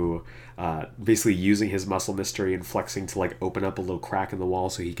to basically using his muscle mystery and flexing to open up a little crack in the wall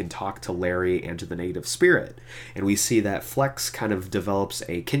so he can talk to Larry and to the negative spirit. And we see that Flex kind of develops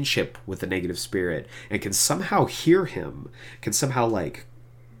a kinship with the negative spirit and can somehow hear him, can somehow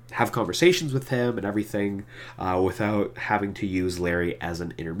have conversations with him and everything without having to use Larry as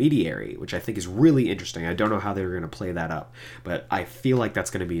an intermediary, which I think is really interesting. I don't know how they're going to play that up, but I feel like that's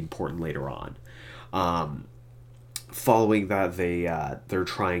going to be important later on. Following that, they're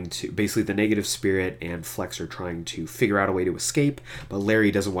trying to, basically the negative spirit and Flex are trying to figure out a way to escape, but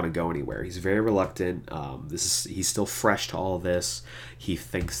Larry doesn't want to go anywhere. He's very reluctant. He's still fresh to all of this. He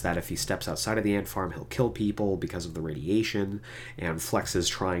thinks that if he steps outside of the ant farm, he'll kill people because of the radiation, and Flex is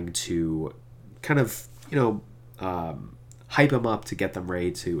trying to kind of, hype him up to get them ready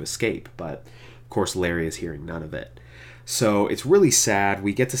to escape, but of course Larry is hearing none of it. So it's really sad.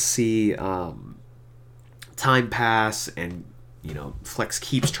 We get to see time pass, and Flex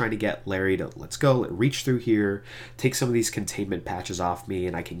keeps trying to get Larry to let's reach through here, take some of these containment patches off me,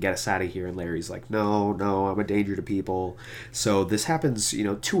 and I can get us out of here. And Larry's like, no, I'm a danger to people. So this happens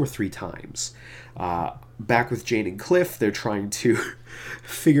 2 or 3 times. Back with Jane and Cliff, they're trying to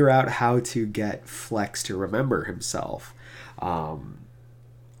figure out how to get Flex to remember himself.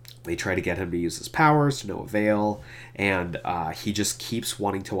 They try to get him to use his powers to no avail, and he just keeps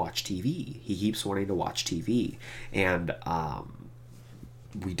wanting to watch TV. And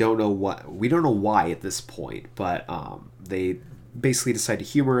we don't know why at this point, but they basically decide to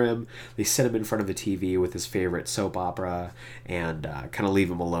humor him. They set him in front of the TV with his favorite soap opera and kind of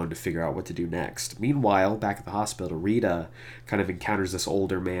leave him alone to figure out what to do next. Meanwhile, back at the hospital, Rita kind of encounters this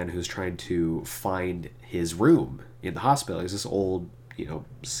older man who's trying to find his room in the hospital. He's this old,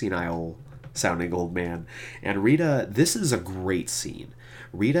 senile sounding old man. And Rita, this is a great scene.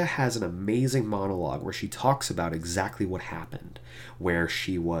 Rita has an amazing monologue where she talks about exactly what happened, where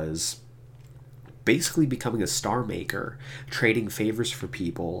she was basically becoming a star maker, trading favors for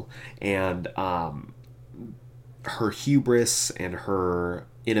people, and her hubris and her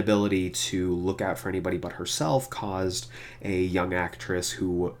inability to look out for anybody but herself caused a young actress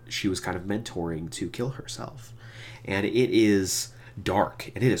who she was kind of mentoring to kill herself. And it is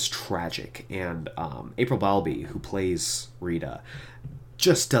dark and it is tragic. And April Balby, who plays Rita,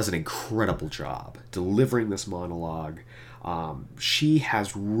 just does an incredible job delivering this monologue. She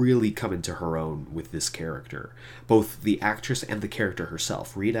has really come into her own with this character, both the actress and the character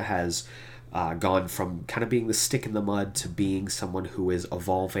herself. Rita has gone from kind of being the stick in the mud to being someone who is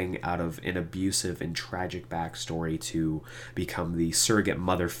evolving out of an abusive and tragic backstory to become the surrogate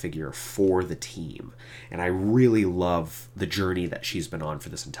mother figure for the team. And I really love the journey that she's been on for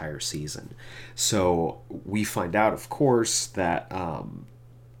this entire season. So we find out, of course, that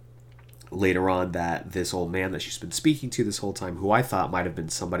later on that this old man that she's been speaking to this whole time, who I thought might have been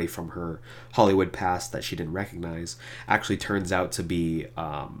somebody from her Hollywood past that she didn't recognize, actually turns out to be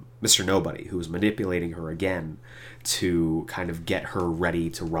Mr. Nobody, who was manipulating her again to kind of get her ready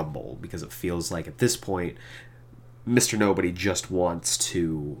to rumble, because it feels like at this point Mr. Nobody just wants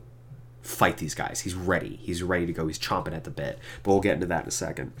to fight these guys. He's ready to go. He's chomping at the bit, but we'll get into that in a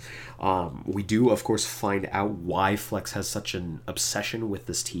second. We do, of course, find out why Flex has such an obsession with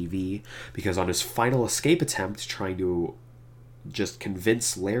this TV, because on his final escape attempt, trying to just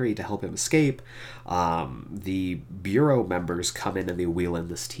convince Larry to help him escape, the Bureau members come in and they wheel in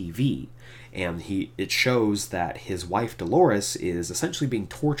this TV, and it shows that his wife Dolores is essentially being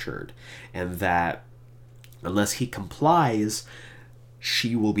tortured, and that unless he complies,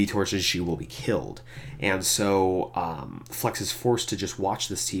 she will be tortured, she will be killed. And so Flex is forced to just watch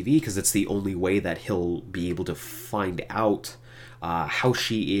this TV because it's the only way that he'll be able to find out how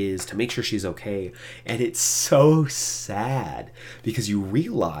she is, to make sure she's okay. And it's so sad because you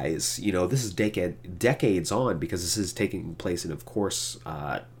realize, this is decades on, because this is taking place in, of course,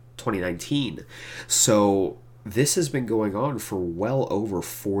 2019. So this has been going on for well over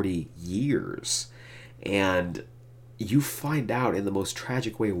 40 years. And you find out in the most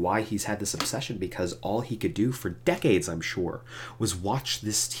tragic way why he's had this obsession, because all he could do for decades, I'm sure, was watch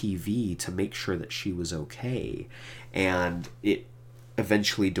this TV to make sure that she was okay. And it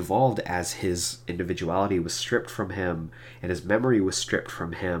eventually devolved as his individuality was stripped from him and his memory was stripped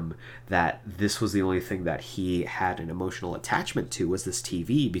from him, that this was the only thing that he had an emotional attachment to, was this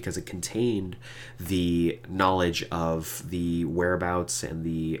TV, because it contained the knowledge of the whereabouts and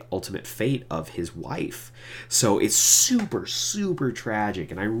the ultimate fate of his wife. So it's super, super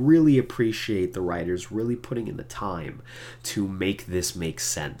tragic, and I really appreciate the writers really putting in the time to make this make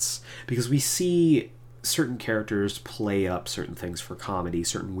sense, because we see certain characters play up certain things for comedy,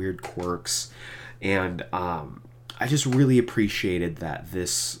 certain weird quirks, and I just really appreciated that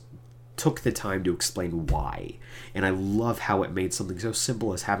this took the time to explain why. And I love how it made something so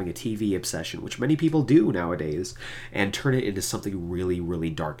simple as having a TV obsession, which many people do nowadays, and turn it into something really,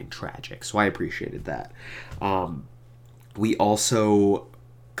 really dark and tragic. So I appreciated that. We also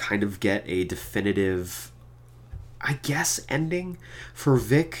kind of get a definitive, I guess, ending for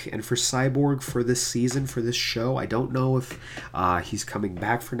Vic and for Cyborg for this season, for this show. I don't know if he's coming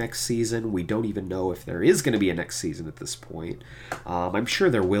back for next season. We don't even know if there is going to be a next season at this point. I'm sure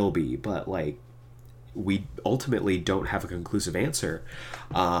there will be, but we ultimately don't have a conclusive answer,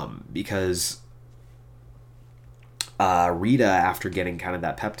 because Rita, after getting kind of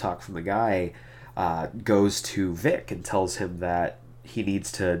that pep talk from the guy, goes to Vic and tells him that he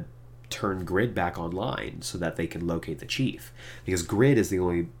needs to turn Grid back online so that they can locate the chief, because Grid is the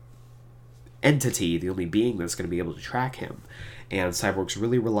only entity, the only being that's going to be able to track him. And Cyborg's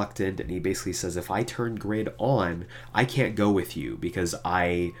really reluctant, and he basically says, if I turn Grid on, I can't go with you, because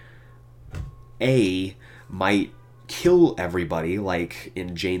I might kill everybody like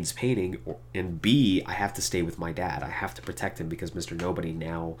in Jane's painting, and B, I have to stay with my dad. I have to protect him because Mr. Nobody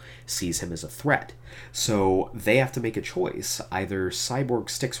now sees him as a threat. So they have to make a choice. Either Cyborg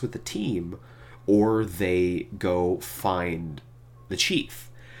sticks with the team, or they go find the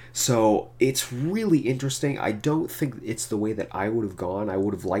chief. So it's really interesting. I don't think it's the way that I would have gone. I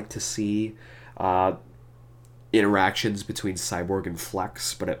would have liked to see interactions between Cyborg and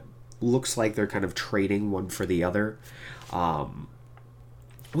Flex, but it looks like they're kind of trading one for the other,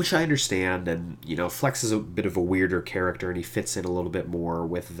 which I understand. And Flex is a bit of a weirder character, and he fits in a little bit more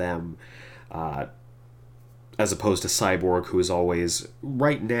with them, as opposed to Cyborg, who is always,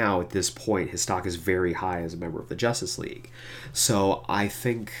 right now at this point, his stock is very high as a member of the Justice League. So I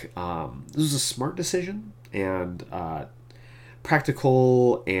think this was a smart decision, and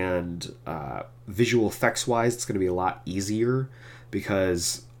practical and visual effects wise, it's going to be a lot easier,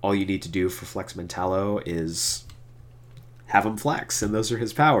 because all you need to do for Flex Mentallo is have him flex, and those are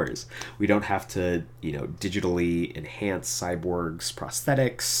his powers. We don't have to, digitally enhance Cyborg's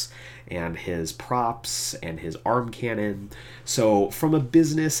prosthetics and his props and his arm cannon. So from a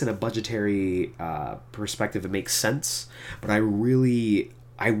business and a budgetary perspective, it makes sense. But I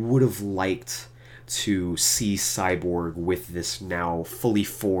would have liked to see Cyborg with this now fully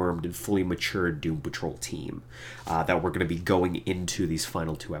formed and fully matured Doom Patrol team that we're going to be going into these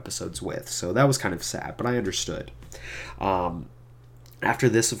final 2 episodes with. So that was kind of sad, but I understood. After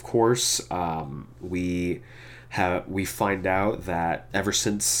this, of course, we find out that ever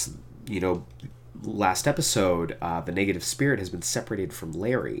since, last episode, the Negative Spirit has been separated from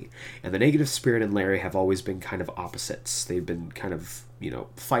Larry. And the Negative Spirit and Larry have always been kind of opposites. They've been kind of,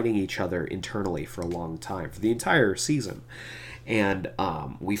 fighting each other internally for a long time, for the entire season. And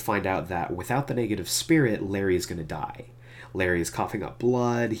we find out that without the Negative Spirit, Larry is going to die. Larry is coughing up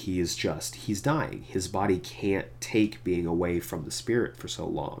blood. He's dying. His body can't take being away from the spirit for so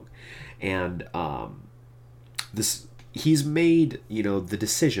long. And he's made, the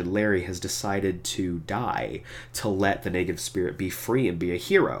decision. Larry has decided to die to let the Negative Spirit be free and be a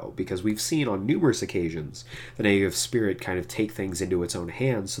hero, because we've seen on numerous occasions the Negative Spirit kind of take things into its own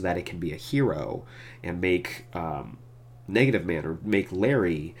hands so that it can be a hero and make Negative Man, or make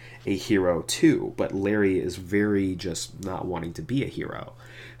Larry a hero too. But Larry is very just not wanting to be a hero.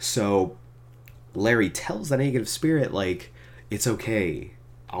 So Larry tells the Negative Spirit, like, it's okay,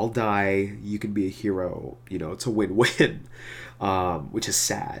 I'll die, you can be a hero, it's a win-win, which is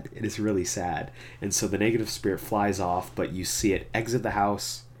sad. It is really sad. And so the Negative Spirit flies off, but you see it exit the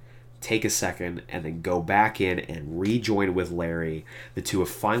house, take a second, and then go back in and rejoin with Larry. The two have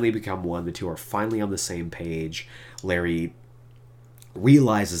finally become one. The two are finally on the same page. Larry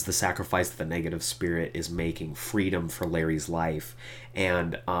realizes the sacrifice that the Negative Spirit is making, freedom for Larry's life.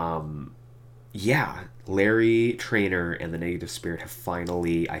 And, Larry, Trainer, and the Negative Spirit have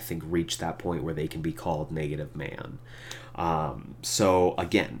finally, I think, reached that point where they can be called Negative Man. So,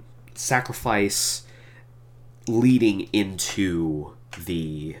 again, sacrifice leading into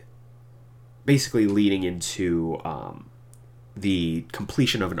the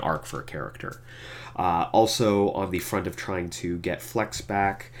completion of an arc for a character. Also, on the front of trying to get Flex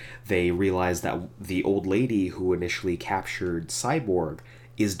back, they realize that the old lady who initially captured Cyborg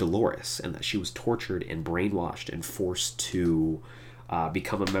is Dolores, and that she was tortured and brainwashed and forced to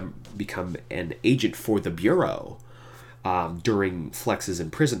become an agent for the Bureau during Flex's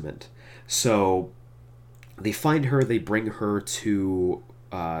imprisonment. So they find her, they bring her to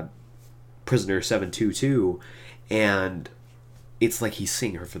Prisoner 722, and it's like he's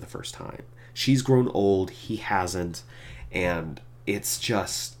seeing her for the first time. She's grown old, he hasn't, and it's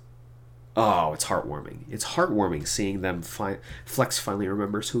just... oh, it's heartwarming. It's heartwarming seeing them. Flex finally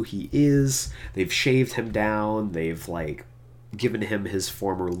remembers who he is. They've shaved him down. They've, given him his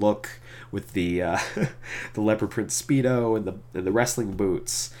former look with the the leopard print Speedo and the wrestling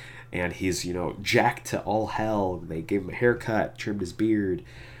boots. And he's, jacked to all hell. They gave him a haircut, trimmed his beard.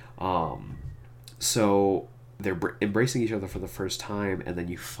 So they're embracing each other for the first time, and then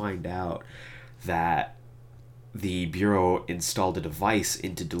you find out that the Bureau installed a device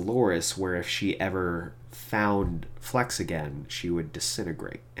into Dolores where if she ever found Flex again, she would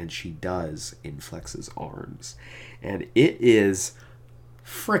disintegrate. And she does in Flex's arms. And it is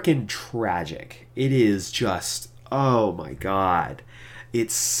freaking tragic. It is just, oh my god.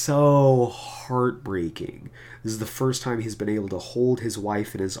 It's so heartbreaking. This is the first time he's been able to hold his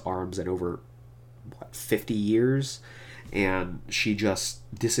wife in his arms in over, 50 years? And she just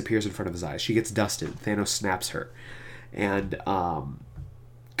disappears in front of his eyes. She gets dusted. Thanos snaps her. And, God,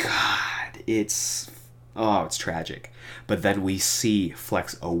 it's tragic. But then we see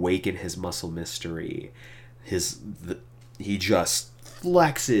Flex awaken his muscle mystery. He just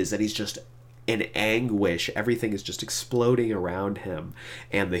flexes, and he's just in anguish. Everything is just exploding around him.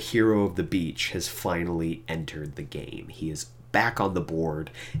 And the hero of the beach has finally entered the game. He is back on the board,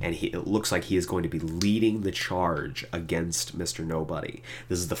 and it looks like he is going to be leading the charge against Mr. Nobody.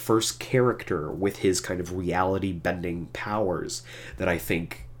 This is the first character with his kind of reality-bending powers that I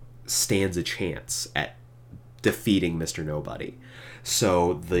think stands a chance at defeating Mr. Nobody.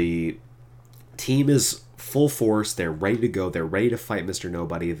 So the team is full force. They're ready to go. They're ready to fight Mr.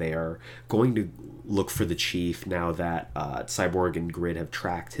 Nobody. They are going to look for the chief now that Cyborg and Grid have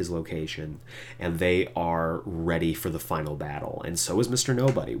tracked his location, and they are ready for the final battle. And so is Mr.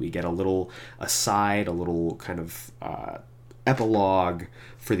 Nobody. We get a little aside, a little kind of epilogue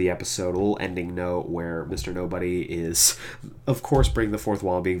for the episode, a little ending note where Mr. Nobody is, of course, breaking the fourth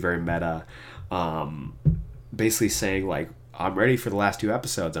wall, being very meta, basically saying, like, I'm ready for the last 2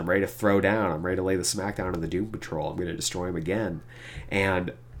 episodes. I'm ready to throw down. I'm ready to lay the smackdown on the Doom Patrol. I'm going to destroy him again.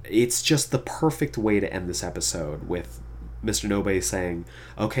 And it's just the perfect way to end this episode with Mr. Nobody saying,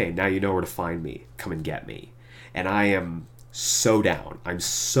 okay, now you know where to find me. Come and get me. And I am so down. I'm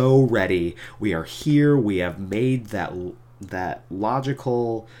so ready. We are here. We have made that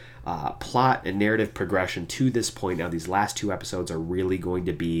logical plot and narrative progression to this point. Now these last 2 episodes are really going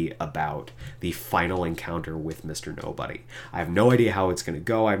to be about the final encounter with Mr. Nobody. I have no idea how it's going to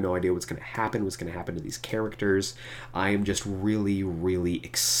go. I have no idea what's going to happen to these characters. I am just really, really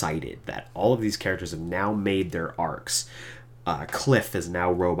excited that all of these characters have now made their arcs. Cliff is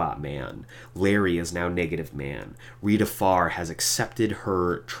now Robot Man. Larry is now Negative Man. Rita Farr has accepted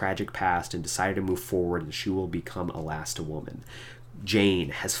her tragic past and decided to move forward, and she will become Elasti-Woman. Jane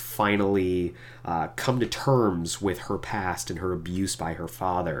has finally come to terms with her past and her abuse by her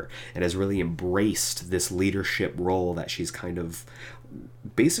father, and has really embraced this leadership role that she's kind of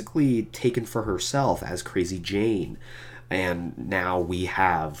basically taken for herself as Crazy Jane. And now we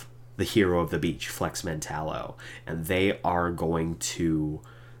have the hero of the beach, Flex Mentallo, and they are going to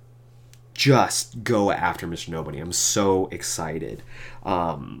just go after Mr. Nobody. I'm so excited.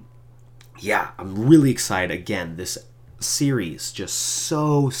 I'm really excited. Again, this series just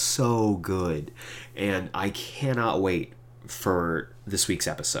so good, and I cannot wait for this week's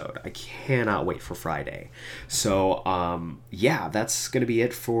episode. I cannot wait for Friday. So that's gonna be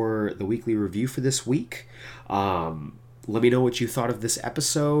it for the weekly review for this week. Let me know what you thought of this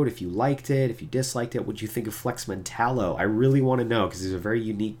episode, if you liked it, if you disliked it, what you think of Flex Mentallo. I really want to know, because he's a very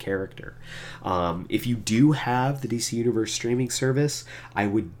unique character. If you do have the DC Universe streaming service, I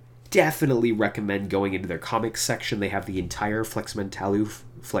would definitely recommend going into their comics section. They have the entire Flex Mentallo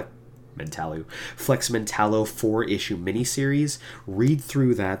 4-issue miniseries. Read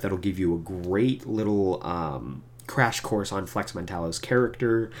through that. That'll give you a great little crash course on Flex Mentallo's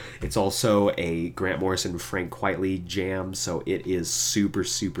character. It's also a Grant Morrison, Frank Quitely jam, so it is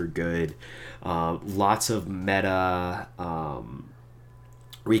super good. Lots of meta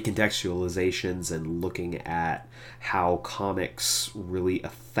recontextualizations and looking at how comics really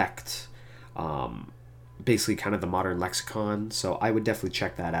affect basically kind of the modern lexicon, so I would definitely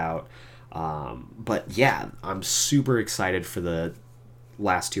check that out. But yeah, I'm super excited for the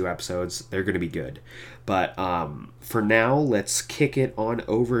last 2 episodes. They're going to be good. But for now, let's kick it on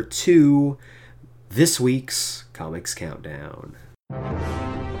over to this week's Comics Countdown.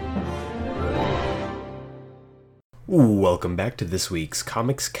 Welcome back to this week's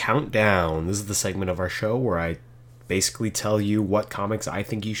Comics Countdown. This is the segment of our show where I basically tell you what comics I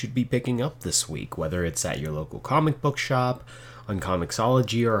think you should be picking up this week, whether it's at your local comic book shop, on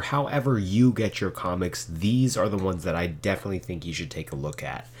Comixology, or however you get your comics. These are the ones that I definitely think you should take a look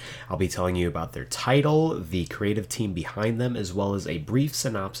at. I'll be telling you about their title, the creative team behind them, as well as a brief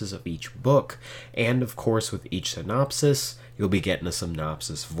synopsis of each book. And of course, with each synopsis, you'll be getting a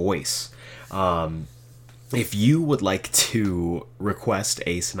synopsis voice. If you would like to request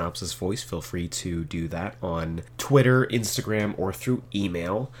a synopsis voice, feel free to do that on Twitter, Instagram, or through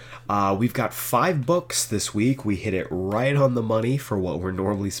email. We've got 5 books this week. We hit it right on the money for what we're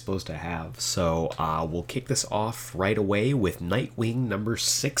normally supposed to have. So we'll kick this off right away with Nightwing number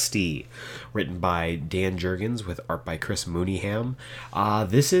 60, written by Dan Jurgens with art by Chris Mooneyham.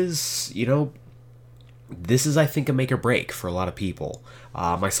 This is, I think, a make or break for a lot of people,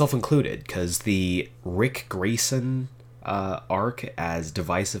 myself included, because the Rick Grayson arc, as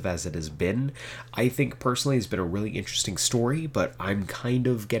divisive as it has been, I think personally has been a really interesting story, but I'm kind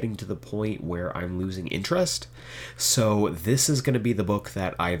of getting to the point where I'm losing interest. So this is going to be the book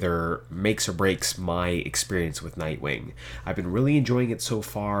that either makes or breaks my experience with Nightwing. I've been really enjoying it so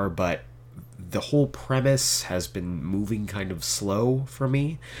far, but the whole premise has been moving kind of slow for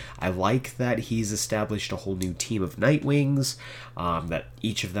me. I like that he's established a whole new team of Nightwings, that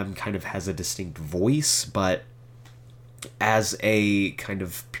each of them kind of has a distinct voice, but as a kind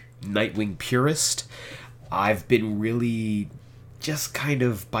of Nightwing purist, I've been really just kind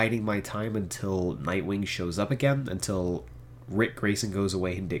of biding my time until Nightwing shows up again, until Rick Grayson goes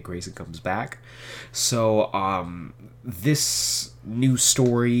away and Dick Grayson comes back. So this new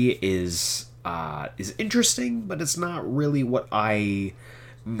story is interesting, but it's not really what I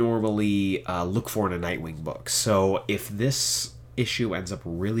normally look for in a Nightwing book. So if this issue ends up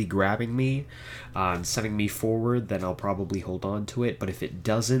really grabbing me and sending me forward, then I'll probably hold on to it. But if it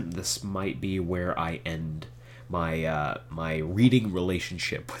doesn't, this might be where I end my reading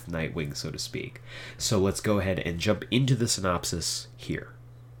relationship with Nightwing, so to speak. So let's go ahead and jump into the synopsis here.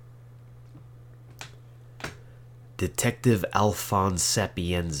 Detective Alphonse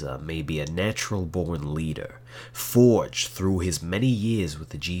Sapienza may be a natural-born leader, forged through his many years with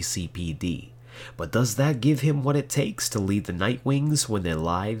the GCPD. But does that give him what it takes to lead the Nightwings when their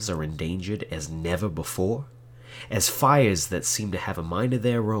lives are endangered as never before? As fires that seem to have a mind of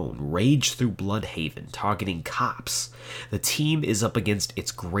their own rage through Bloodhaven, targeting cops, the team is up against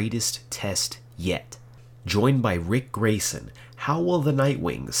its greatest test yet. Joined by Rick Grayson, how will the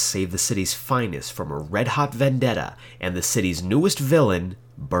Nightwings save the city's finest from a red-hot vendetta and the city's newest villain,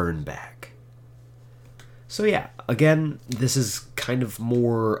 Burnback? So yeah, again, this is kind of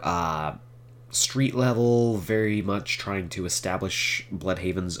more street level, very much trying to establish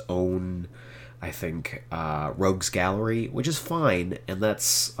Bloodhaven's own, I think, rogues gallery, which is fine, and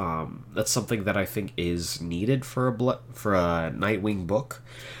that's something that I think is needed for a Nightwing book.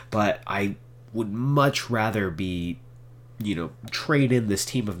 But I would much rather be, trade in this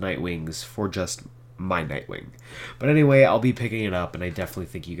team of Nightwings for just my Nightwing. But anyway, I'll be picking it up, and I definitely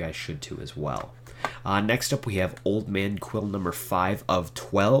think you guys should too as well. Next up, we have Old Man Quill number 5 of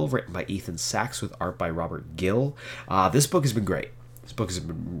 12, written by Ethan Sachs with art by Robert Gill. This book has been great. This book has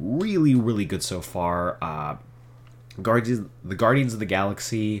been really, really good so far. The Guardians of the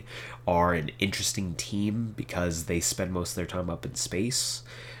Galaxy are an interesting team because they spend most of their time up in space.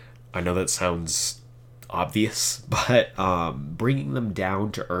 I know that sounds obvious, but bringing them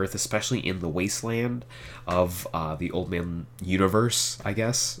down to Earth, especially in the wasteland of the Old Man universe, I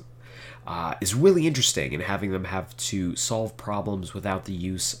guess, is really interesting, and having them have to solve problems without the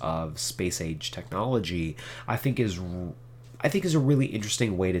use of space-age technology, I think is a really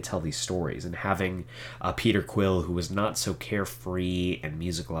interesting way to tell these stories. And having Peter Quill, who is not so carefree and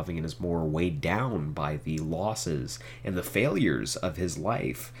music-loving and is more weighed down by the losses and the failures of his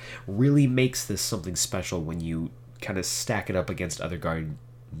life, really makes this something special when you kind of stack it up against other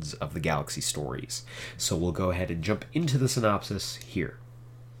Guardians of the Galaxy stories. So we'll go ahead and jump into the synopsis here.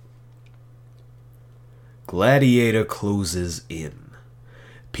 Gladiator closes in.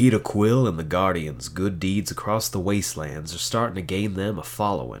 Peter Quill and the Guardians' good deeds across the wastelands are starting to gain them a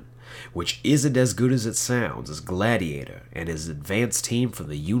following, which isn't as good as it sounds as Gladiator and his advanced team from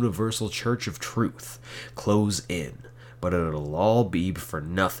the Universal Church of Truth close in, but it'll all be for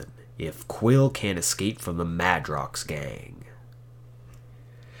nothing if Quill can't escape from the Madrox gang.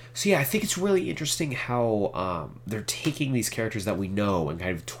 So yeah, I think it's really interesting how they're taking these characters that we know and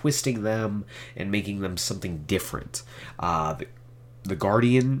kind of twisting them and making them something different. The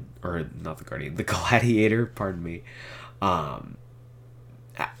Gladiator, pardon me,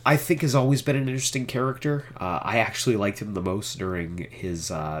 I think has always been an interesting character. I actually liked him the most during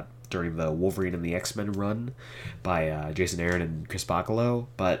his during the Wolverine and the X-Men run by Jason Aaron and Chris Bachalo,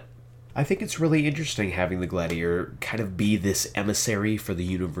 but I think it's really interesting having the Gladiator kind of be this emissary for the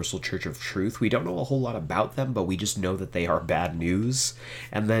Universal Church of Truth. We don't know a whole lot about them, but we just know that they are bad news.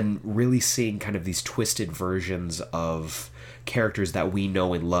 And then really seeing kind of these twisted versions of characters that we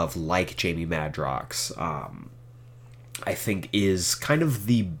know and love, like Jamie Madrox, I think is kind of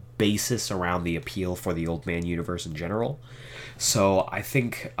the basis around the appeal for the Old Man universe in general. So I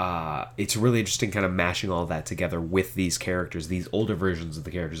think it's really interesting kind of mashing all of that together with these characters, these older versions of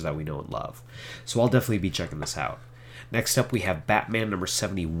the characters that we know and love. So I'll definitely be checking this out. Next up, we have Batman number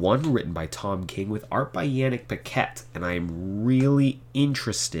 71, written by Tom King with art by Yannick Paquette, and I'm really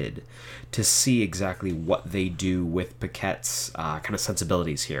interested to see exactly what they do with Paquette's kind of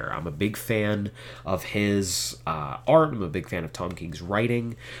sensibilities here. I'm a big fan of his art. I'm a big fan of Tom King's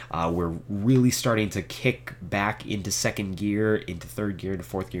writing. We're really starting to kick back into second gear, into third gear, into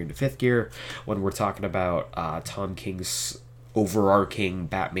fourth gear, into fifth gear when we're talking about Tom King's overarching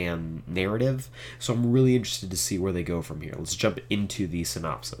Batman narrative. So I'm really interested to see where they go from here. Let's jump into the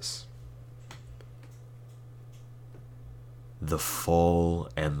synopsis. The fall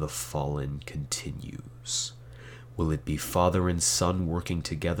and the fallen continues. Will it be father and son working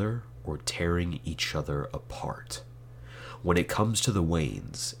together or tearing each other apart? When it comes to the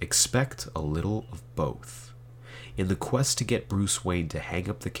Waynes, expect a little of both. In the quest to get Bruce Wayne to hang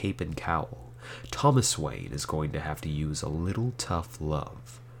up the cape and cowl, Thomas Wayne is going to have to use a little tough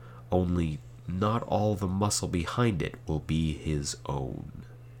love. Only not all the muscle behind it will be his own.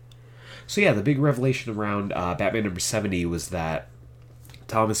 So yeah, the big revelation around Batman number 70 was that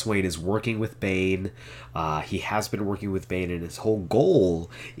Thomas Wayne is working with Bane. He has been working with Bane, and his whole goal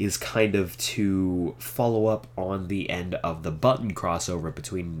is kind of to follow up on the end of the Button crossover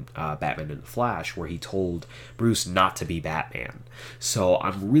between Batman and the Flash, where he told Bruce not to be Batman. So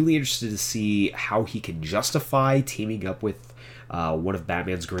I'm really interested to see how he can justify teaming up with one of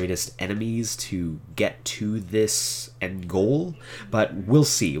Batman's greatest enemies to get to this end goal, but we'll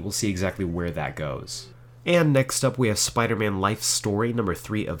see. We'll see exactly where that goes. And next up, we have Spider-Man Life Story number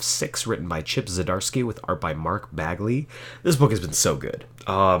 3 of 6, written by Chip Zdarsky with art by Mark Bagley. This book has been so good.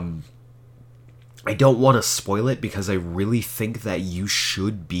 I don't want to spoil it because I really think that you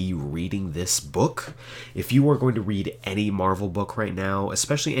should be reading this book. If you are going to read any Marvel book right now,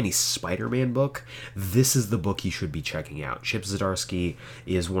 especially any Spider-Man book, this is the book you should be checking out. Chip Zdarsky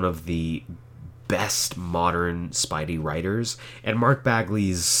is one of the best modern Spidey writers, and Mark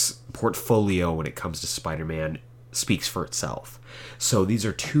Bagley's portfolio when it comes to Spider-Man speaks for itself. So these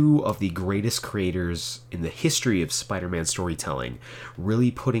are two of the greatest creators in the history of Spider-Man storytelling,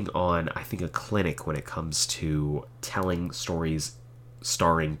 really putting on, I think, a clinic when it comes to telling stories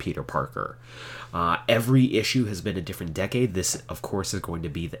starring Peter Parker. Every issue has been a different decade. This, of course, is going to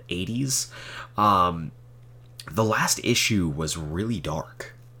be the 80s. The last issue was really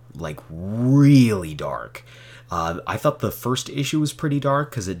dark. Like, really dark. I thought the first issue was pretty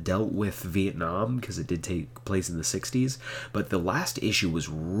dark because it dealt with Vietnam, because it did take place in the 60s. But the last issue was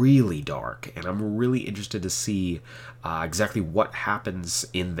really dark, and I'm really interested to see exactly what happens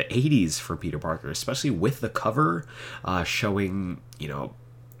in the 80s for Peter Parker, especially with the cover showing,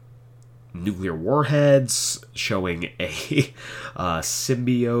 nuclear warheads, showing a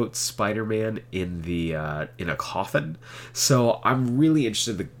symbiote Spider-Man in a coffin. So I'm really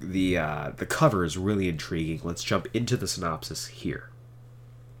interested. The cover is really intriguing. Let's jump into the synopsis here.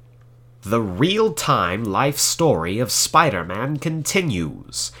 The real-time life story of Spider-Man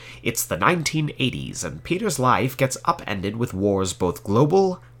continues. It's the 1980s, and Peter's life gets upended with wars both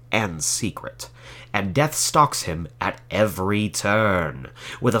global and secret, and death stalks him at every turn.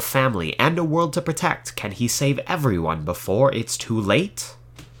 With a family and a world to protect, can he save everyone before it's too late?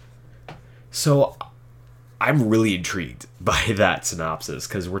 So, I'm really intrigued by that synopsis,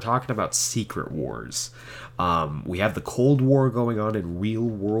 because we're talking about secret wars. We have the Cold War going on in real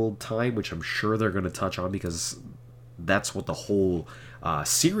world time, which I'm sure they're going to touch on, because that's what the whole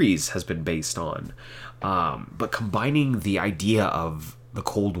series has been based on. But combining the idea of the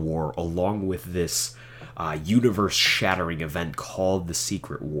Cold War along with this universe-shattering event called the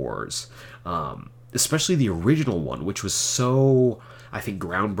Secret Wars, especially the original one, which was so, I think,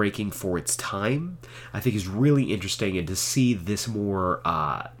 groundbreaking for its time, I think is really interesting. And to see this more,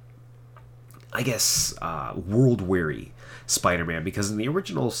 world-weary Spider-Man, because in the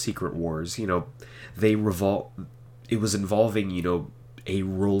original Secret Wars, it was involving, a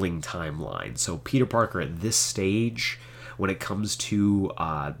rolling timeline. So Peter Parker at this stage, when it comes to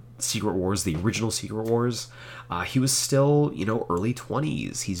Secret Wars, the original Secret Wars, he was still, early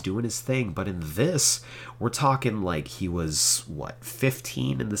 20s. He's doing his thing. But in this, we're talking like he was,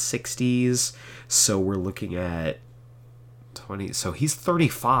 15 in the 60s? So we're looking at 20. So he's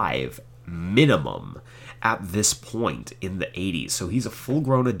 35 minimum at this point in the 80s. So he's a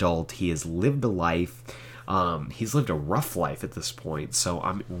full-grown adult. He has lived a life. He's lived a rough life at this point, so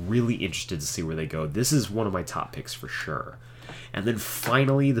I'm really interested to see where they go. This is one of my top picks for sure. And then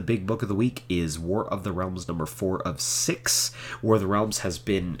finally, the big book of the week is War of the Realms number 4 of 6. War of the Realms has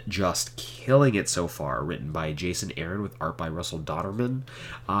been just killing it so far, written by Jason Aaron with art by Russell Dodderman.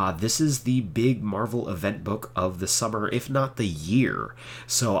 This is the big Marvel event book of the summer, if not the year.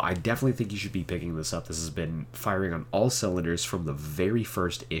 So I definitely think you should be picking this up. This has been firing on all cylinders from the very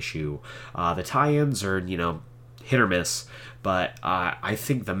first issue. The tie-ins are, hit or miss, but I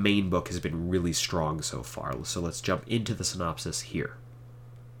think the main book has been really strong so far. So let's jump into the synopsis here.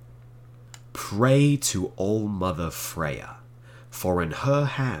 Pray to All-Mother Freya, for in her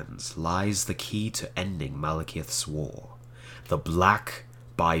hands lies the key to ending Malekith's war. The Black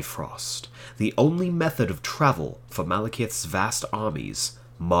Bifrost, the only method of travel for Malekith's vast armies,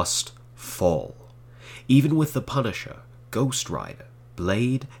 must fall. Even with the Punisher, Ghost Rider,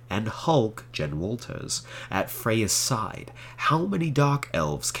 Blade, and Hulk, Jen Walters, at Freya's side, how many Dark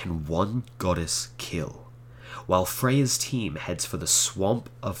Elves can one goddess kill? While Freya's team heads for the swamp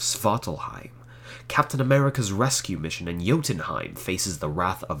of Svartalfheim, Captain America's rescue mission in Jotunheim faces the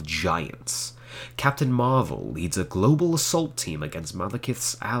wrath of giants. Captain Marvel leads a global assault team against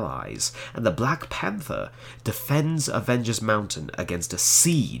Malekith's allies, and the Black Panther defends Avengers Mountain against a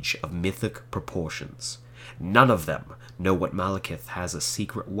siege of mythic proportions. None of them know what Malekith has a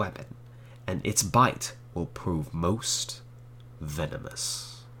secret weapon, and its bite will prove most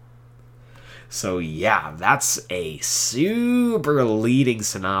venomous. So yeah, that's a super leading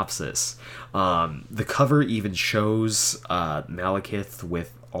synopsis. The cover even shows Malekith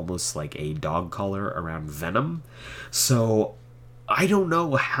with almost like a dog collar around venom. So I don't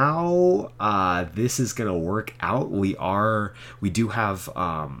know how this is gonna work out. We do have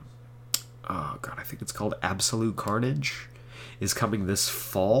I think it's called Absolute Carnage is coming this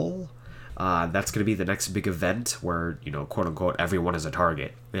fall. That's going to be the next big event where, quote unquote, everyone is a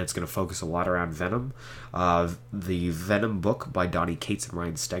target. And it's going to focus a lot around Venom. The Venom book by Donny Cates and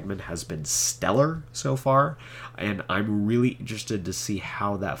Ryan Stegman has been stellar so far, and I'm really interested to see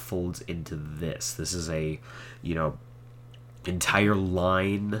how that folds into this. This is a, entire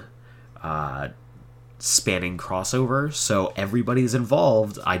line spanning crossover, so everybody's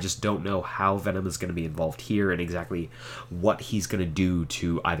involved. I just don't know how Venom is going to be involved here and exactly what he's going to do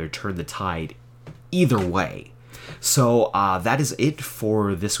to either turn the tide either way. So that is it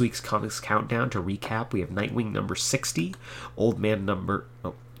for this week's Comics Countdown. To recap, we have Nightwing number 60, Old Man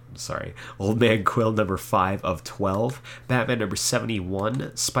Quill number 5 of 12, Batman number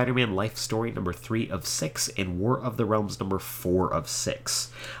 71, Spider-Man Life Story number 3 of 6, and War of the Realms number 4 of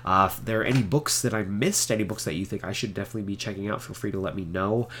 6. If there are any books that I missed, any books that you think I should definitely be checking out, feel free to let me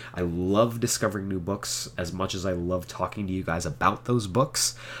know. I love discovering new books as much as I love talking to you guys about those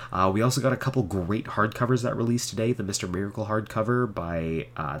books. We also got a couple great hardcovers that released today. The Mr. Miracle hardcover by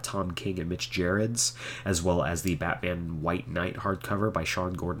Tom King and Mitch Gerads, as well as the Batman White Knight hardcover by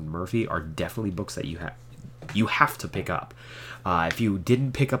Sean Gordon Murphy, are definitely books that you have to pick up. If you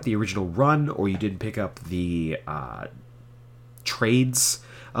didn't pick up the original run, or you didn't pick up the trades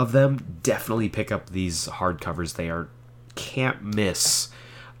of them, definitely pick up these hardcovers. They are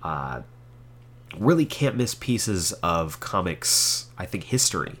really can't miss pieces of comics, I think,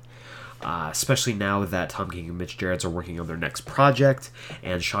 history. Especially now that Tom King and Mitch Gerads are working on their next project,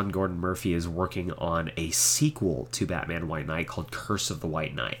 and Sean Gordon Murphy is working on a sequel to Batman White Knight called Curse of the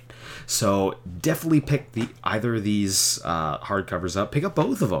White Knight. So definitely pick either of these hardcovers up. Pick up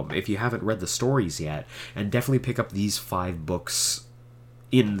both of them if you haven't read the stories yet, and definitely pick up these 5 books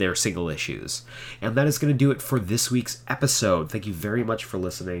in their single issues. And that is going to do it for this week's episode. Thank you very much for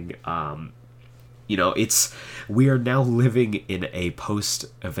listening. We are now living in a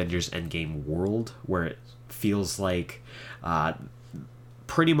post-Avengers Endgame world where it feels like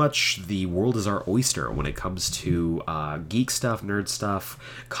pretty much the world is our oyster when it comes to geek stuff, nerd stuff,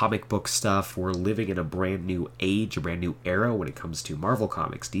 comic book stuff. We're living in a brand new age, a brand new era when it comes to Marvel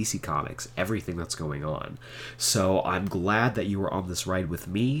Comics, DC Comics, everything that's going on. So I'm glad that you were on this ride with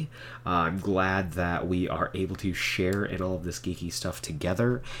me. I'm glad that we are able to share in all of this geeky stuff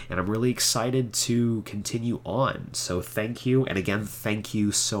together, and I'm really excited to continue on. So thank you, and again, thank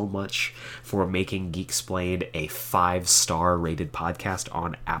you so much for making Geeksplained a 5-star rated podcast on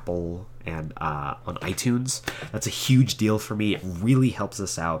Apple and on iTunes. That's a huge deal for me. It really helps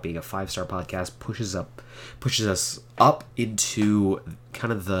us out. Being a 5-star podcast pushes us up into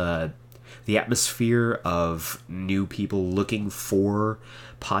kind of the atmosphere of new people looking for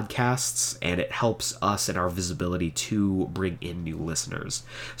podcasts, and it helps us in our visibility to bring in new listeners.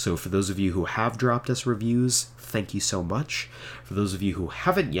 So for those of you who have dropped us reviews, thank you so much. For those of you who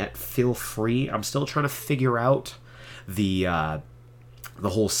haven't yet, feel free. I'm still trying to figure out the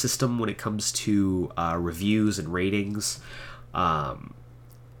whole system when it comes to reviews and ratings.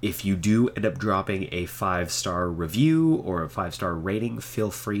 If you do end up dropping a 5-star review or a 5-star rating,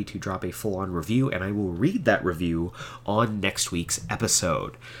 feel free to drop a full-on review, and I will read that review on next week's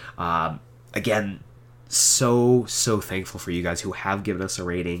episode. Again, so thankful for you guys who have given us a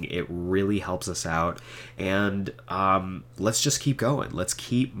rating. It really helps us out, and let's just keep going. Let's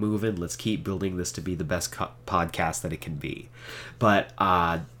keep moving. Let's keep building this to be the best podcast that it can be. But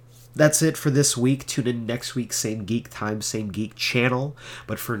that's it for this week. Tune in next week, same geek time, same geek channel.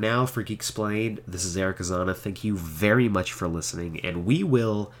 But for now, for Geeksplained, this is Eric Azana. Thank you very much for listening, and we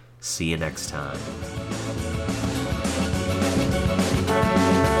will see you next time.